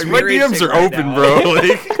 Like, my DMs are open, bro.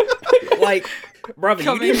 Like, Like, brother,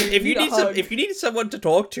 Come in, if you need a need hug. if you need someone to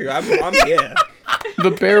talk to, I'm here.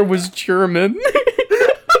 The bear was German.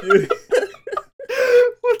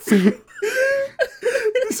 what's this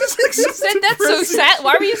is like You said that's so sad.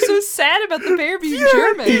 Why were you so sad about the bear being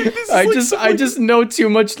German? I just know too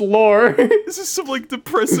much lore. This is some like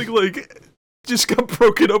depressing like just got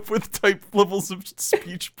broken up with type levels of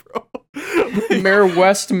speech, bro. Mayor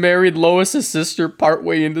West married Lois's sister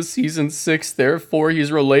partway into season 6, therefore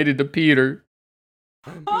he's related to Peter.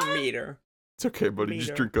 Meter. It's okay, buddy.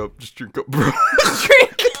 Just Meter. drink up, bro.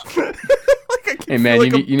 Drink. Like, I can Hey man, feel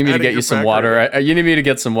you like need me to I'm get patting you your some back water. right You need me to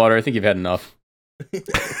get some water. I think you've had enough.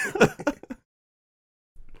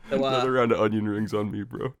 So, Another round of onion rings on me,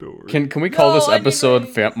 bro. Don't worry. Can we call No, this onion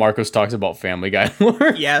episode rings. Marcos talks about Family Guy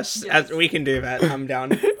lore? yes, Yes. we can do that. I'm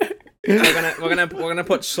down. We're gonna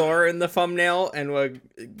put Sora in the thumbnail, and we're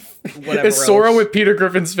whatever. Is Sora else. with Peter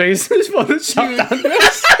Griffin's face photoshopped on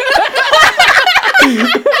this?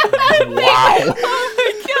 Wow. Oh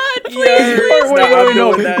my god, Yeah, please. Or wait, I'm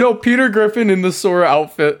doing that. no, Peter Griffin in the Sora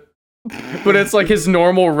outfit. But it's like his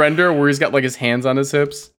normal render where he's got like his hands on his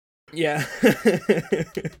hips. Yeah.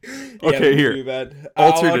 Okay, here.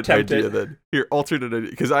 I'll Alternate attempt idea it. then. Here, alternate idea.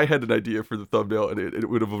 Because I had an idea for the thumbnail and it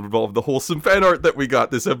would have involved the wholesome fan art that we got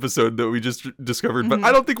this episode that we just discovered. But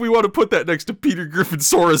I don't think we want to put that next to Peter Griffin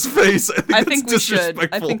Sora's face. I think, I that's think we should. I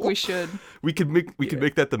disrespectful. think we should. We could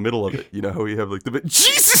make that the middle of it. You know how we have like the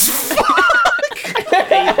Jesus fuck!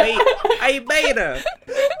 Hey, beta.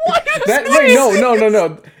 Wait,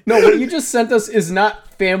 no. What you just sent us is not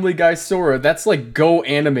Family Guy Sora. That's like Go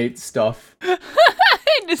Animate stuff.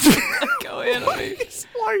 Just go anime.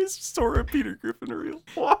 Why is Sora Peter Griffin real?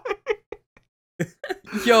 Why?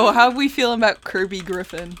 Yo, how we feeling about Kirby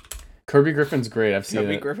Griffin? Kirby Griffin's great. I've seen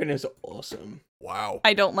Toby it. Griffin is awesome. Wow.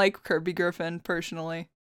 I don't like Kirby Griffin personally.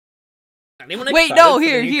 Anyone Wait, excited no, for the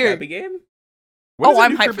here, new here. Kirby game? When is Oh, that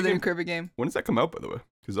I'm new hyped Kirby for the new game? Kirby game. When does that come out, by the way?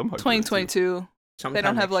 Because I'm hyped. for it, too. 2022. They Sometime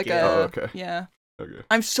don't have next like year. a. Oh, okay. Yeah. Okay.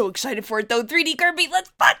 I'm so excited for it though. 3D Kirby,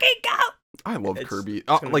 let's fucking go! I love It's- Kirby. it's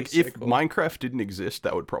gonna Like be if so cool. Minecraft didn't exist,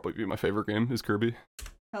 that would probably be my favorite game. Is Kirby?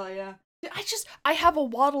 Hell yeah. I have a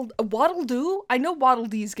Waddle Doo. I know Waddle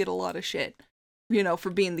Dees get a lot of shit, you know,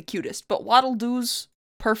 for being the cutest, but Waddle Doo's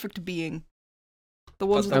perfect being. The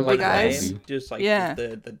ones with But the like big Waddle eyes. Dee. Just like Yeah.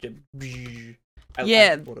 the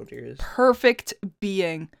Yeah. Photo tears. Perfect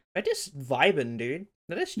being. They're just vibing, dude.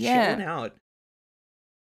 They're just Yeah. chilling out.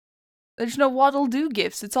 There's no Waddle Doo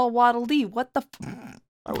gifts. It's all Waddle Dee. What the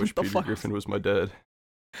I wish the Peter fuck? Griffin was my dad.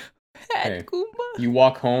 Hey. Goomba? You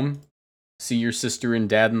walk home, see your sister and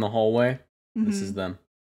dad in the hallway. This is them.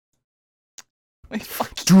 Wait,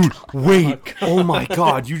 fuck Dude, wait. Fuck. Oh my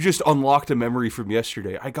god, you just unlocked a memory from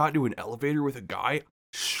yesterday. I got into an elevator with a guy.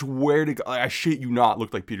 Swear to God, I shit you not,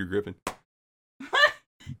 looked like Peter Griffin.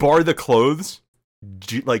 Bar the clothes,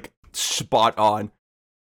 like spot on.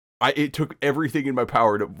 It took everything in my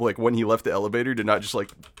power to, like, when he left the elevator, to not just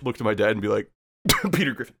like look to my dad and be like,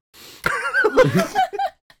 Peter Griffin.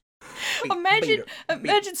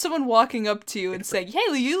 Imagine someone walking up to you and saying,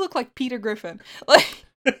 "Hey, you look like Peter Griffin."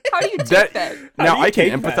 Like, how do you take that? Now I can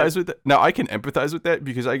take empathize with that. Now I can empathize with that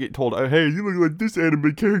because I get told, "Hey, you look like this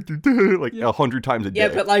anime character," like 100 times a day. Yeah,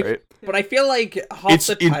 but like, right? but I feel like half It's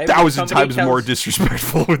the time, when 1,000 somebody times tells- more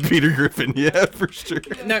disrespectful with Peter Griffin. Yeah, for sure.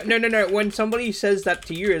 No. When somebody says that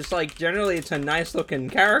to you, it's like generally it's a nice looking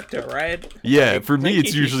character, right? Yeah, Like, for me, like,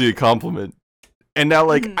 it's usually a compliment. And now,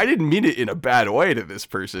 like, I didn't mean it in a bad way to this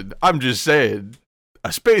person. I'm just saying,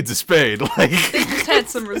 a spade's a spade. Like, They just had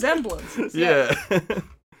some resemblances. yeah.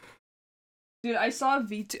 Dude, I saw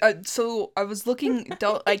V2. So I was looking.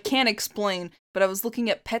 I can't explain, but I was looking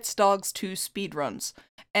at Pets Dogs 2 speedruns,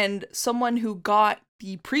 and someone who got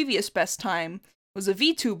the previous best time was a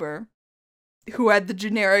VTuber who had the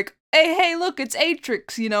generic hey, look, it's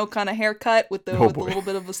Atrix, you know, kind of haircut with the Oh, with a boy. little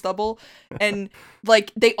bit of a stubble, and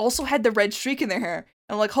like they also had the red streak in their hair.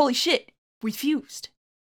 And I'm like, holy shit, we fused.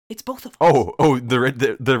 It's both of us. Oh, the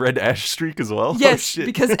red ash streak as well. Yes, Oh, shit.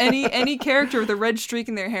 because any character with a red streak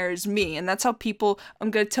in their hair is me, and that's how people. I'm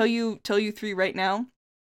gonna tell you three right now.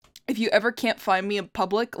 If you ever can't find me in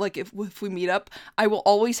public, like if we meet up, I will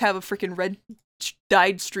always have a freaking red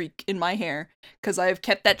dyed streak in my hair because I have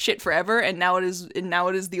kept that shit forever, and now it is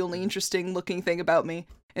the only interesting looking thing about me,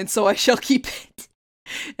 and so I shall keep it.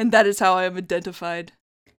 And that is how I am identified.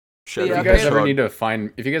 Shut Yeah, up, If you guys okay. ever need to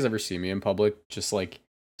find, if you guys ever see me in public, just like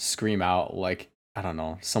scream out like, I don't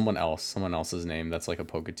know, someone else's name that's like a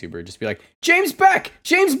PokeTuber. Just be like, James Beck!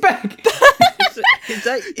 James Beck!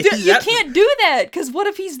 Dude, you can't do that because what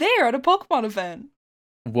if he's there at a Pokemon event?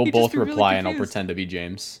 We'll You'd just both be really reply and I'll confused. pretend to be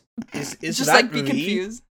James. Is Just that like be me?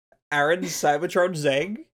 confused. Aaron Cybertron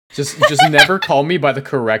Zeg? Just never call me by the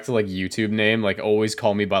correct like YouTube name. Like always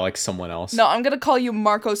call me by like someone else. No, I'm gonna call you I'm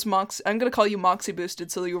gonna call you Moxie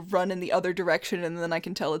Boosted so you run in the other direction and then I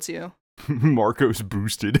can tell it's you. Marcos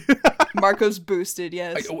boosted. Marco's Boosted,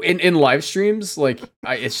 yes. In live streams, like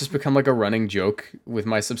it's just become like a running joke with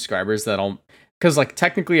my subscribers that because like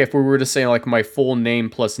technically if we were to say like my full name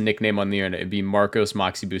plus nickname on the internet, it'd be Marcos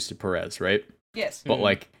Moxie Boosted Perez, right? Yes. But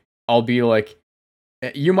like I'll be like,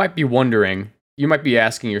 you might be wondering, you might be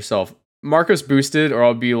asking yourself, Marcos Boosted, or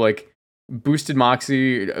I'll be like Boosted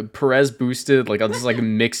Moxie, Perez Boosted, like I'll just like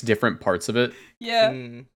mix different parts of it, Yeah.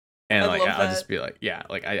 Mm. and I like love I'll that. just be like, yeah,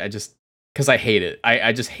 like I just because I hate it.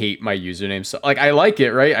 I just hate my username. So like I like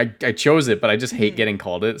it, right? I chose it, but I just hate getting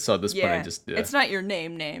called it. So at this point, I just It's not your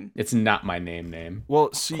name. it's not my name.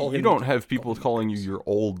 Well, see, Call you him- don't have people calling you your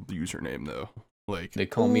old username though. Like They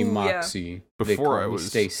call me Ooh, yeah. Moxie. They Before call I me was-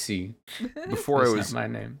 Stacy. before I That's was not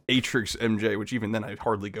my name. Atrix MJ, which even then I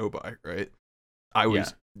hardly go by, right? I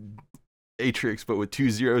was Atrix, but with 2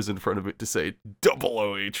 zeros in front of it to say double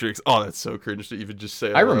O Atrix. Oh, that's so cringe to even just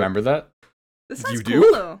say. I out loud. remember that. This sounds You cool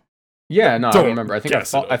do? though. Yeah, no, I Don't remember. I think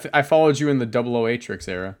guess it. I followed you in the 00 Atrix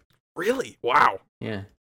era. Really? Wow, Yeah.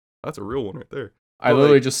 that's a real one right there. I But,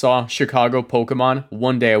 literally like- just saw Chicago Pokemon.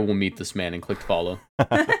 One day I will meet this man and clicked follow.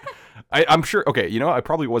 I'm sure. Okay, you know, I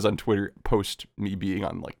probably was on Twitter post me being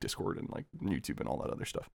on like Discord and like YouTube and all that other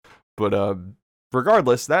stuff. But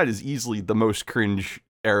regardless, that is easily the most cringe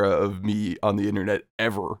era of me on the internet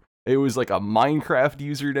ever. It was like a Minecraft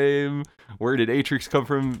username. Where did Atrix come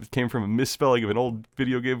from? It came from a misspelling of an old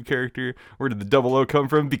video game character. Where did the 00 come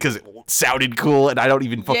from? Because it sounded cool, and I don't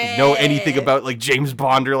even fucking know anything Yeah. about like James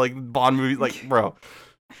Bond or like Bond movies. Like, bro,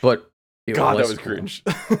 But it God, that was cool. cringe.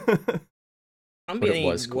 I'm But it getting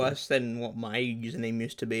was cool. worse than what my username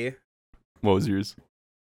used to be. What was yours?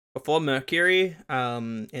 Before Mercury,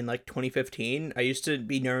 in like 2015, I used to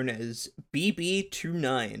be known as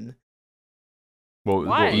BB29. What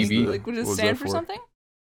Why? was BB? Like, would it what was stand that for something?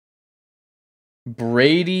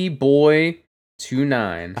 Brady Boy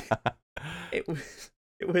 29. It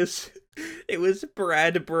was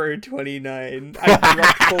Brad Bro 29. I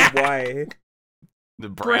dropped for Y. The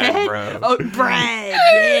Brad, bro. Oh, Brad.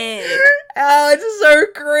 Yeah. Oh, it's so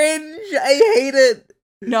cringe. I hate it.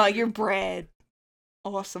 No, you're Brad.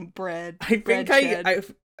 Awesome, Brad. I think Brad I Chad.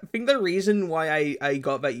 think the reason why I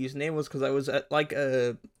got that username was because I was at like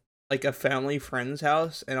a family friend's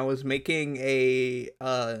house and I was making an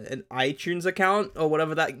iTunes account or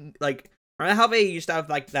whatever that like. Remember how they used to have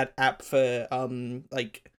like that app for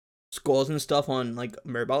like scores and stuff on like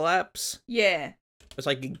mobile apps? Yeah. It's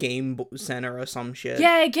like a game center or some shit.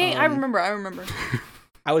 Yeah, game. I Um, remember.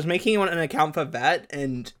 I was making an account for that,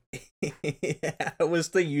 and it was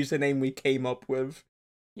the username we came up with.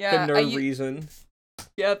 Yeah, for no reason.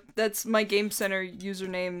 Yep, that's my Game Center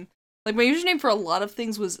username. Like my username for a lot of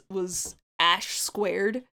things was Ash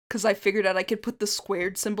Squared, because I figured out I could put the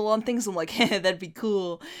squared symbol on things. I'm like, that'd be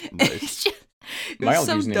cool. Nice. It My was old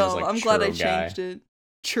so username was, dumb. like, I'm glad I Churro Guy. changed it.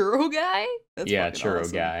 Churro Guy? That's Yeah, fucking Churro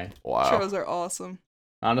awesome. Guy. Wow. Churros are awesome.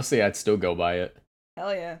 Honestly, I'd still go by it.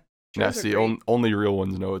 Hell yeah. Now, Churros are see, great. only real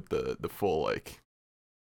ones know what the full like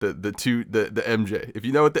the MJ. If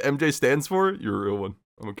you know what the MJ stands for, you're a real one.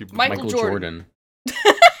 I'm gonna keep it. Michael Jordan.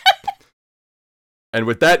 And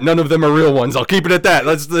with that, none of them are real ones. I'll keep it at that.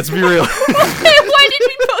 Let's be real. Why did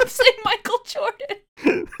we both say Michael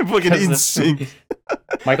Jordan? Fucking in sync.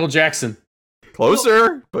 Michael Jackson.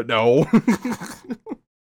 Closer, but no.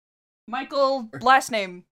 Michael, last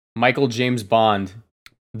name. Michael James Bond,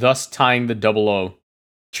 thus tying the 00.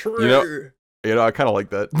 True. I kind of like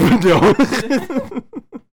that. No.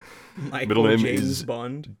 Michael Middle name James is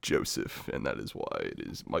Bond. Joseph, and that is why it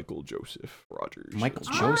is Michael Joseph Rogers. Michael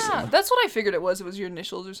That's Joseph. Ah, that's what I figured it was. It was your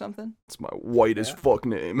initials or something. It's my white as Yeah. fuck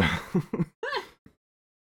name.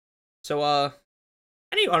 So,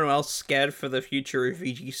 anyone else scared for the future of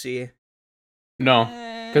VGC? No,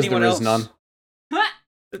 because Anyone there is else? none.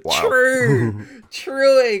 Wow. True.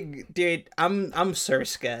 Truing. Dude, I'm so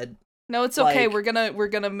scared. No, it's okay. Like- We're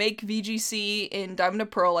gonna make VGC in Diamond and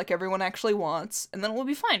Pearl like everyone actually wants, and then we'll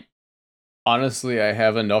be fine. Honestly, I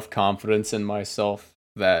have enough confidence in myself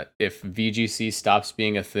that if VGC stops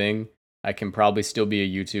being a thing, I can probably still be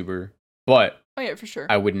a YouTuber. But Oh yeah, for sure.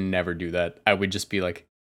 I would never do that. I would just be like,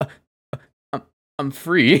 I'm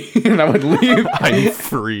free, and I would leave. I'm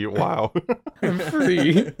free. Wow. I'm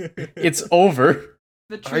free. It's over.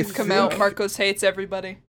 The truth come out. Marcos hates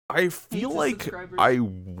everybody. I feel his like subscribers. I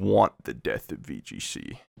want the death of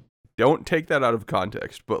VGC. Don't take that out of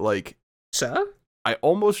context, but like, Sir? I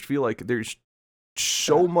almost feel like there's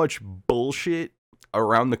so much bullshit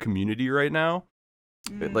around the community right now.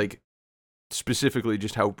 Mm. Like, specifically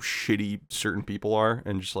just how shitty certain people are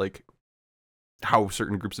and just like how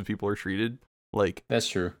certain groups of people are treated. Like, That's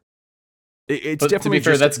true. it's But to definitely be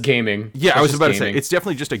fair, just that's gaming. yeah, I That's was just about to say gaming. it's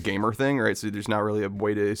definitely just a gamer thing, right? So there's not really a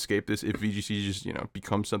way to escape this if VGC just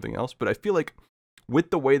becomes something else. But I feel like with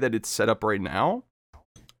the way that it's set up right now,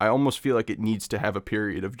 I almost feel like it needs to have a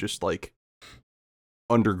period of just like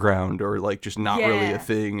underground or like just not really Yeah. a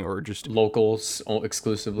thing or just Locals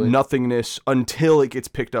exclusively. nothingness until it gets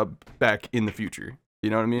picked up back in the future. You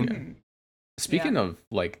know what I mean? Mm. Speaking of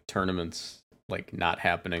like tournaments like not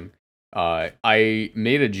happening, I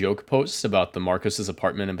made a joke post about the Marcus's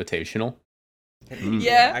Apartment Invitational.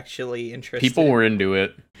 Yeah. Actually interested. People were into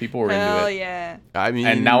it. People were Hell into it. yeah. I mean,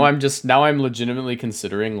 And now I'm legitimately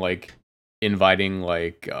considering like inviting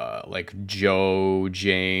like Joe,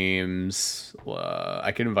 James.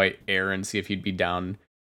 I could invite Aaron, see if he'd be down.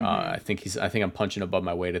 I think I'm punching above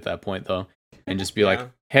my weight at that point though, and just be Yeah. like,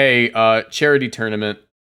 hey, charity tournament.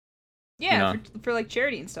 Yeah, You for like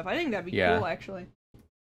charity and stuff. I think that'd be Yeah. cool actually.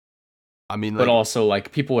 I mean, But like, also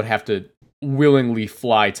like people would have to willingly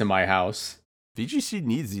fly to my house. VGC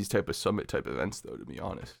needs these type of summit type events, though. To be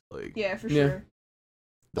honest, like, Yeah, for Yeah. sure.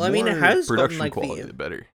 the Well, I mean, it more has gotten, production like, quality, the- the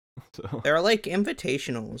better. So There are like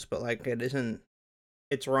invitationals, but like it isn't.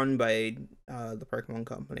 It's run by the Pokemon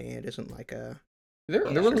Company. It isn't like a. There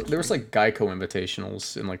Yeah, was like Geico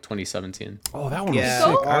invitationals in like 2017. oh, that one Yeah.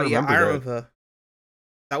 was sick. I Oh yeah, remember I that. remember.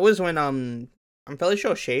 That was when I'm fairly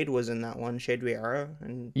sure Shade was in that one. Shade Vieira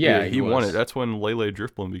and Yeah, he won was. it. That's when Lele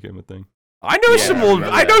Driftbloom became a thing. I know Yeah, some I old.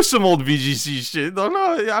 remember I that. know some old VGC shit. No,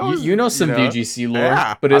 I was, You know some VGC lore,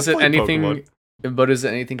 Yeah, but I is it played anything? Pokemon. But is it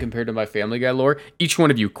anything compared to my Family Guy lore? Each one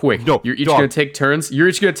of you, quick. No, You're each dog. gonna take turns. You're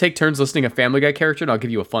each gonna take turns listing a Family Guy character, and I'll give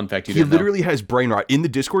you a fun fact. You He didn't know. literally has brain rot in the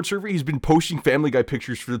Discord server. He's been posting Family Guy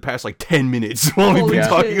pictures for the past like 10 minutes while we've Holy been shit.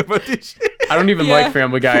 talking about this shit. I don't even Yeah. like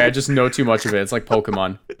Family Guy. I just know too much of it. It's like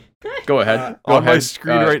Pokemon. Go ahead. Go On my ahead.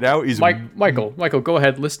 screen right now is Michael, go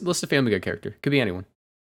ahead. List a Family Guy character. Could be anyone.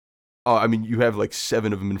 Oh, I mean, you have like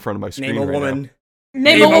 7 of them in front of my screen name a right woman.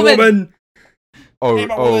 Name a woman. now.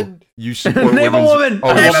 Name a Oh, woman. you support Name a women's. woman.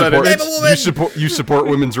 Oh, Name you a support, woman. you support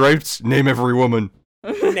women's rights. Name every woman.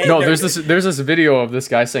 No, there's this video of this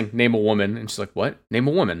guy saying "name a woman," and she's like, "What? Name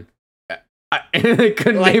a woman?" I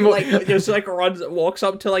couldn't like name a like just like walks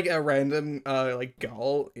up to like a random like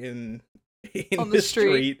girl in On the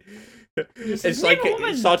street. It's says, like "Name a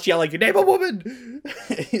woman." starts yelling, "Name a woman!"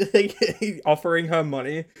 Like offering her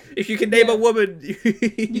money. If you can name a woman, you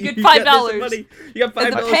get get this $5. money. You got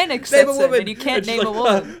And $5. the panic Name sets a in, woman. and you can't And she's name a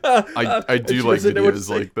woman. I and do she like doesn't know what to videos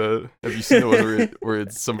say. like that. Have you seen the one where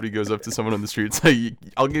it's somebody goes up to someone on the street and say,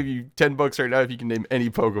 "I'll give you $10 right now if you can name any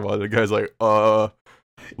Pokemon." And the guy's like,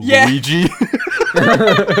 Yeah. Luigi."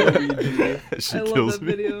 That shit I love kills that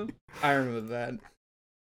me. video. I remember that.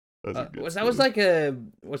 That's a good Was scene. like a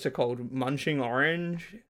what's it called? Munching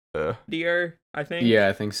Orange Dio, I think. Yeah,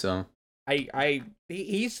 I think so.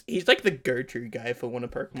 He's like the go-to guy for when a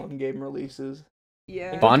Pokemon game releases.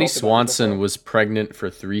 Yeah. Bonnie talked about it Swanson before. was pregnant for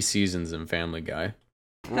 3 seasons in Family Guy.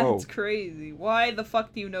 Bro, That's crazy. Why the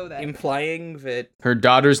fuck do you know that? Implying that Her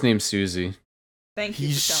daughter's named Susie. Thank you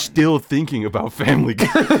he's for telling me. still thinking about Family Guy.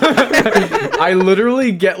 I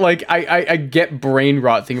literally get like I get brain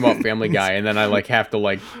rot thinking about Family Guy, and then I like have to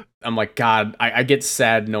like I'm like God, I get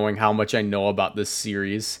sad knowing how much I know about this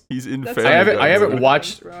series. He's in That's Family I haven't Guy. I haven't bro.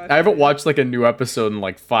 watched Rock. I haven't watched like a new episode in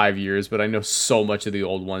like 5 years, but I know so much of the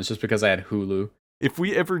old ones just because I had Hulu. If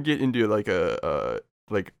we ever get into like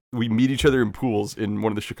like we meet each other in pools in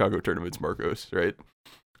one of the Chicago tournaments, Marcos, right?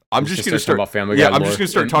 I'm just gonna talking start about Family Guy. Yeah, I'm lore. just gonna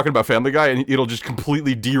start And- talking about Family Guy, and it'll just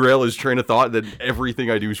completely derail his train of thought. That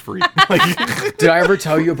everything I do is free. Like, Did I ever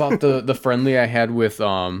tell you about the friendly I had with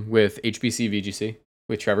HBC VGC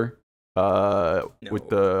with Trevor? with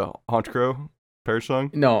the Haunch Crow Parish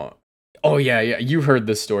song. No. Oh yeah. You heard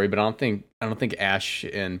this story, but I don't think Ash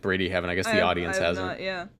and Brady haven't. I guess the audience I have hasn't. not,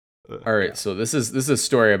 yeah. All right, so this is a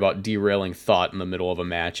story about derailing thought in the middle of a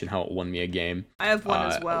match and how it won me a game. I have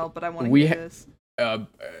one as well, but I want to we hear ha- this.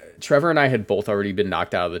 Trevor and I had both already been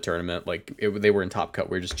knocked out of the tournament. Like they were in Top Cut.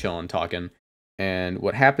 We were just chilling, talking, and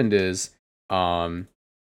what happened is,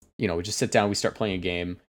 we just sit down, we start playing a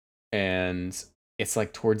game, and it's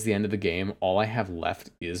like towards the end of the game, all I have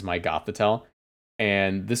left is my Gothitelle,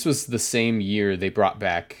 and this was the same year they brought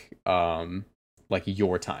back like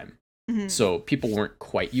Your Time. Mhm. So people weren't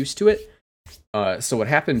quite used to it. So what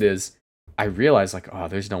happened is I realized like, oh,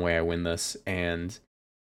 there's no way I win this. And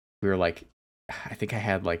we were like, I think I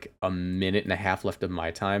had like a minute and a half left of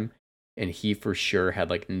my time. And he for sure had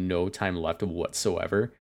like no time left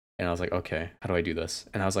whatsoever. And I was like, okay, how do I do this?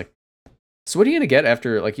 And I was like, so what are you going to get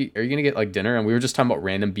after, like, are you going to get like dinner? And we were just talking about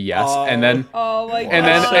random BS. And then Oh my god.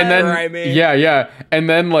 and then grimy. yeah, and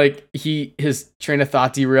then like his train of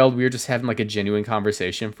thought derailed. We were just having like a genuine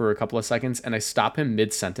conversation for a couple of seconds, and I stop him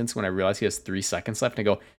mid sentence when I realize he has 3 seconds left, and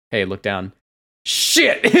I go, "Hey, look down."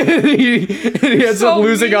 Shit! he ends up so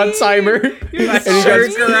losing on mean. timer. You're That's And he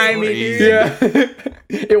so got- grimy, Crazy. dude. Yeah,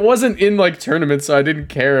 it wasn't in like tournaments, so I didn't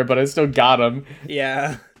care, but I still got him.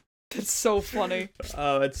 Yeah. That's so funny.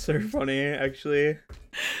 Oh, it's so funny, actually.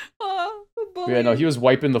 Oh, the bully. Yeah, no, he was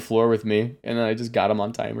wiping the floor with me, and then I just got him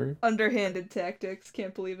on timer. Underhanded tactics.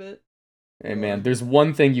 Can't believe it. Hey man, there's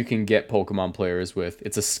one thing you can get Pokemon players with.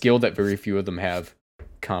 It's a skill that very few of them have.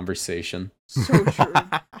 Conversation. So true.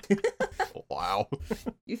 Wow.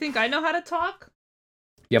 You think I know how to talk?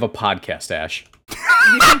 You have a podcast, Ash.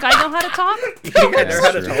 You think I know how to talk? You think I know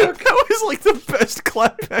how to true. talk? That was like the best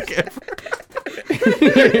clapback ever.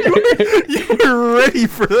 You were ready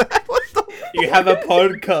for that. What the You have a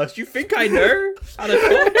podcast. You think I know how to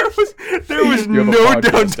talk? There was You have a no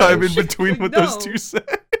podcast, downtime in Ash. between what those No. two said.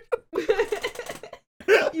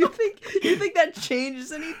 you think that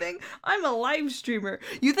changes anything? I'm a live streamer.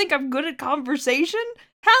 You think I'm good at conversation?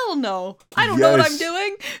 Hell no. I don't know what I'm Yes.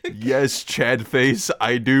 doing. Yes, Chad Face,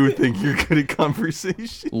 I do think you're good at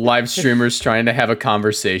conversation. Live streamers trying to have a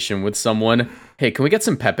conversation with someone. Hey, can we get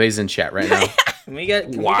some Pepes in chat right now? Can we get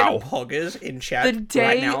Wow. poggers in chat The day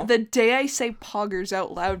right now? the day I say poggers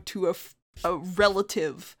out loud to a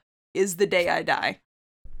relative is the day I die.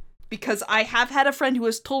 Because I have had a friend who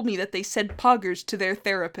has told me that they said poggers to their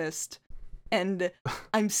therapist, and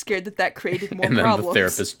I'm scared that created more And then problems. the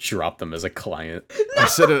therapist dropped them as a client. I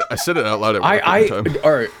said it out loud at work I one time.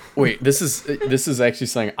 all right. Wait, this is actually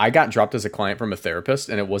something. I got dropped as a client from a therapist,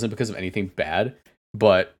 and it wasn't because of anything bad,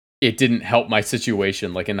 but it didn't help my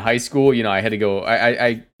situation. Like in high school, I had to go.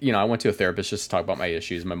 I went to a therapist just to talk about my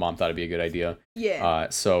issues. My mom thought it'd be a good idea. Yeah.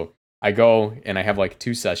 So I go and I have like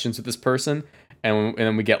 2 sessions with this person, and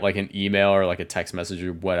then we get like an email or like a text message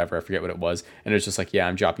or whatever. I forget what it was, and it's just like, yeah,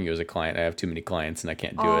 I'm dropping you as a client. I have too many clients and I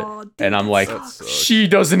can't do Aw, it. dude, And I'm that like, sucks. she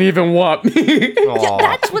doesn't even want me. Yeah,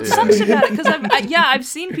 that's what yeah. sucks about it. Because I've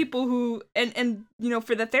seen people who and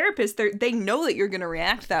for the therapist, they know that you're gonna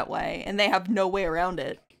react that way, and they have no way around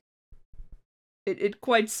it. It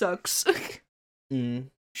quite sucks. Mm.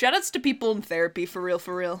 Shoutouts to people in therapy, for real,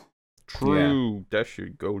 for real. True. That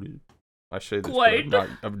shit goated. I say this, Quite. but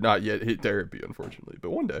I've not yet hit therapy, unfortunately.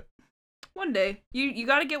 But one day. One day, you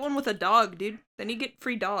gotta get one with a dog, dude. Then you get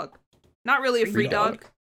free dog. Not really a free dog,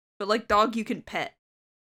 but like dog you can pet.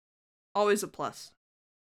 Always a plus.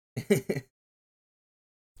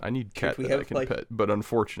 I need cat we that I have, can like- pet, but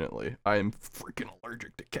unfortunately, I am freaking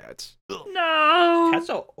allergic to cats. Ugh. No. Cats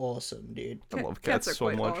are awesome, dude. I love Cats cats are so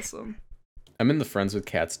quite much. awesome. I'm in the Friends with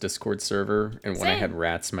Cats Discord server, and when I Same. had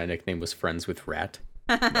rats, my nickname was Friends with Rat.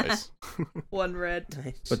 Nice. One red.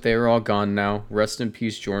 Nice. But they are all gone now. Rest in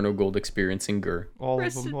peace, Jorno Gold experiencing Gur. All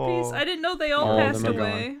Rest of in them. peace. I didn't know they all All of passed them are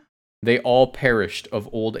away. They all perished of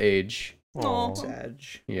old age. Aw. Sad.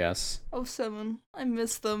 Yes, 07. I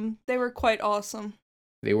miss them. They were quite awesome.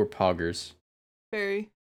 they were poggers. Very,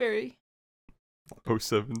 very.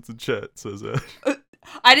 07's in chat says that.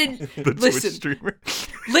 I didn't The Twitch listen. streamer.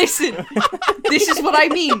 Listen. This is what I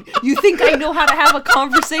mean. You think I know how to have a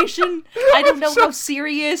conversation? I don't know how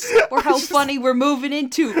serious or how funny we're moving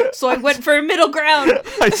into, so I went for a middle ground.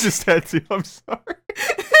 I just had to. I'm sorry.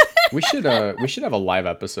 We should have a live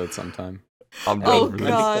episode sometime. I'm done Oh for this.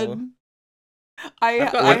 God.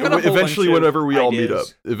 I've got I a whole Eventually, bunch of whenever we all meet up.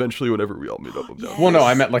 ideas. Eventually, whenever we all meet up, I'm down. Yes. Well, no,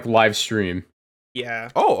 I meant like live stream. Yeah.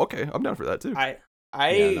 Oh, okay. I'm down for that too. I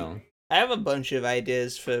Yeah, no. I have a bunch of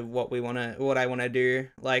ideas for what I wanna do.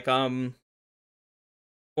 Like well,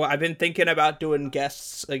 I've been thinking about doing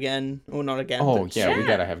guests again. Well, not again. Oh but yeah, we Yeah.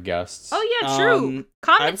 gotta have guests. Oh yeah, true.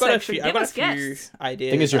 Comment I've got section. I've Give got us a few guests.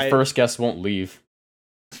 ideas. Thing is, your I- first guest won't leave.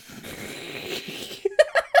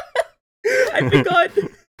 I forgot.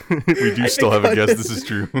 We do I still have a forgot guest. this. This is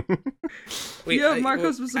true. Yeah,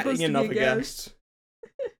 Marcos was supposed to be enough a guest.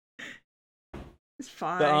 It's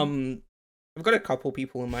fine. But, I've got a couple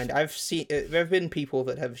people in mind. I've seen there have been people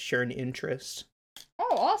that have shown interest.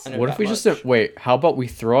 Oh, awesome. I know What if that we just much. wait? How about we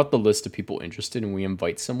throw out the list of people interested and we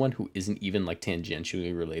invite someone who isn't even like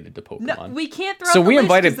tangentially related to No, Pokemon? we can't throw. So out the we list,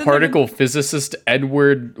 invited 'cause then they're particle physicist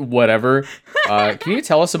Edward whatever. Can you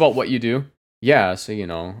tell us about what you do? Yeah, so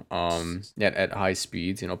at high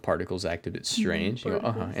speeds, particles act a bit strange.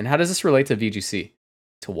 particles. And how does this relate to VGC?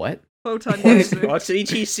 To what? Photon user. What's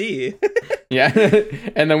ETC? Yeah,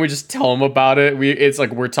 and then we just tell him about it. It's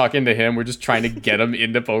like we're talking to him. We're just trying to get him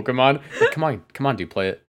into Pokemon. Like, come on, dude, play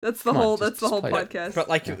it. That's the Come on, whole. just- That's the just whole play it. podcast. But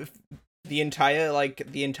like Yeah. the entire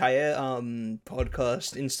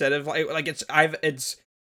podcast, instead of it's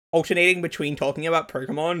alternating between talking about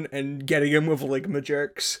Pokemon and getting him with Ligma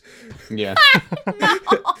jokes. Yeah.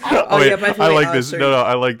 Oh, yeah, yeah, by the I way, like this. so- No,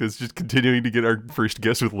 I like this. Just continuing to get our first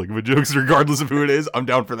guest with Ligma jokes, regardless of who it is. I'm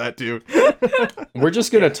down for that too. We're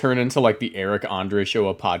just gonna turn into like the Eric Andre show,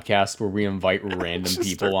 a podcast where we invite random Just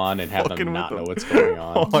people start on and have fucking them with not them. know what's going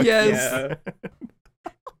on. Oh, Yes. Yeah.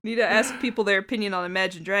 Need to ask people their opinion on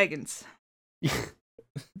Imagine Dragons.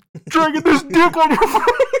 Dragging this dick on your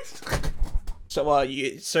face. So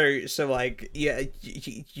you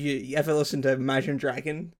ever listen to Imagine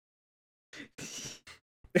Dragon?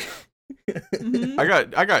 Mhm.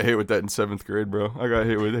 I got hit with that in 7th grade, bro. I got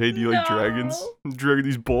hit with, hey, do you like dragons? Dragging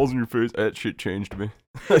these balls in your face. That shit changed me.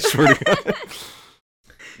 I swear to God.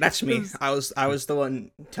 That's me. I was the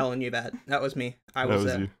one telling you that. That was me. I That was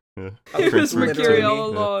was there. you. Yeah. It was Literally Mercury me.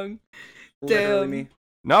 all Yeah. along. Literally Damn. me.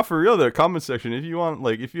 Not for real, the comment section. If you want,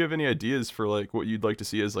 if you have any ideas for what you'd like to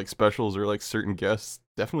see as specials or certain guests,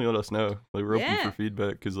 definitely let us know. We're open Yeah. for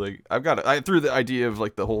feedback because I threw the idea of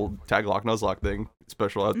the whole Taglock Nuzlocke thing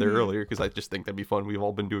special out there Mhm. earlier because I just think that'd be fun. We've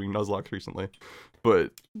all been doing Nuzlocks recently,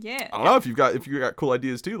 but Yeah. I don't know if you got cool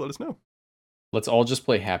ideas too. Let us know. Let's all just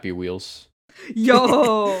play Happy Wheels.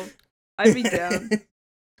 Yo, I'd be down.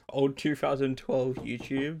 Old 2012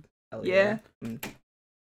 YouTube. Hell Yeah. Mm.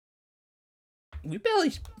 We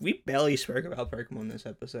barely spoke about Pokemon this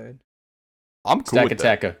episode. I'm cool with that.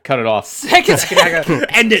 Stack-a-tacka. Cut it off. Second.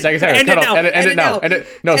 End it. Stack-a-tacka. End Cut it off. now. End it now. End it.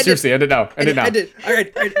 No, End it. seriously, end it now. End it now. End it. All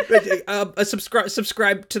right.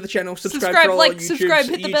 Subscribe to the channel. Subscribe Subscribe, to all like, our YouTubes, subscribe,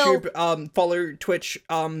 hit the bell. YouTube. Follow Twitch.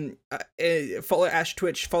 Follow Ash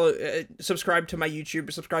Twitch. Subscribe to my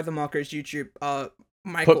YouTube. Subscribe to Marco's YouTube.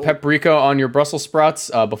 Michael. Put paprika on your Brussels sprouts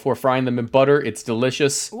before frying them in butter. It's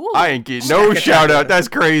delicious. Ooh. I ain't getting no Stack-a-tacka. shout out. That's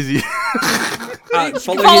crazy. Follow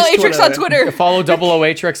Follow his Atrix on Twitter. Follow Double O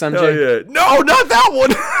Atrix MJ. Oh yeah. No, not that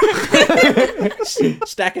one.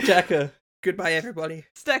 Stack-a-tacka. Goodbye, everybody.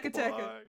 Stack attack.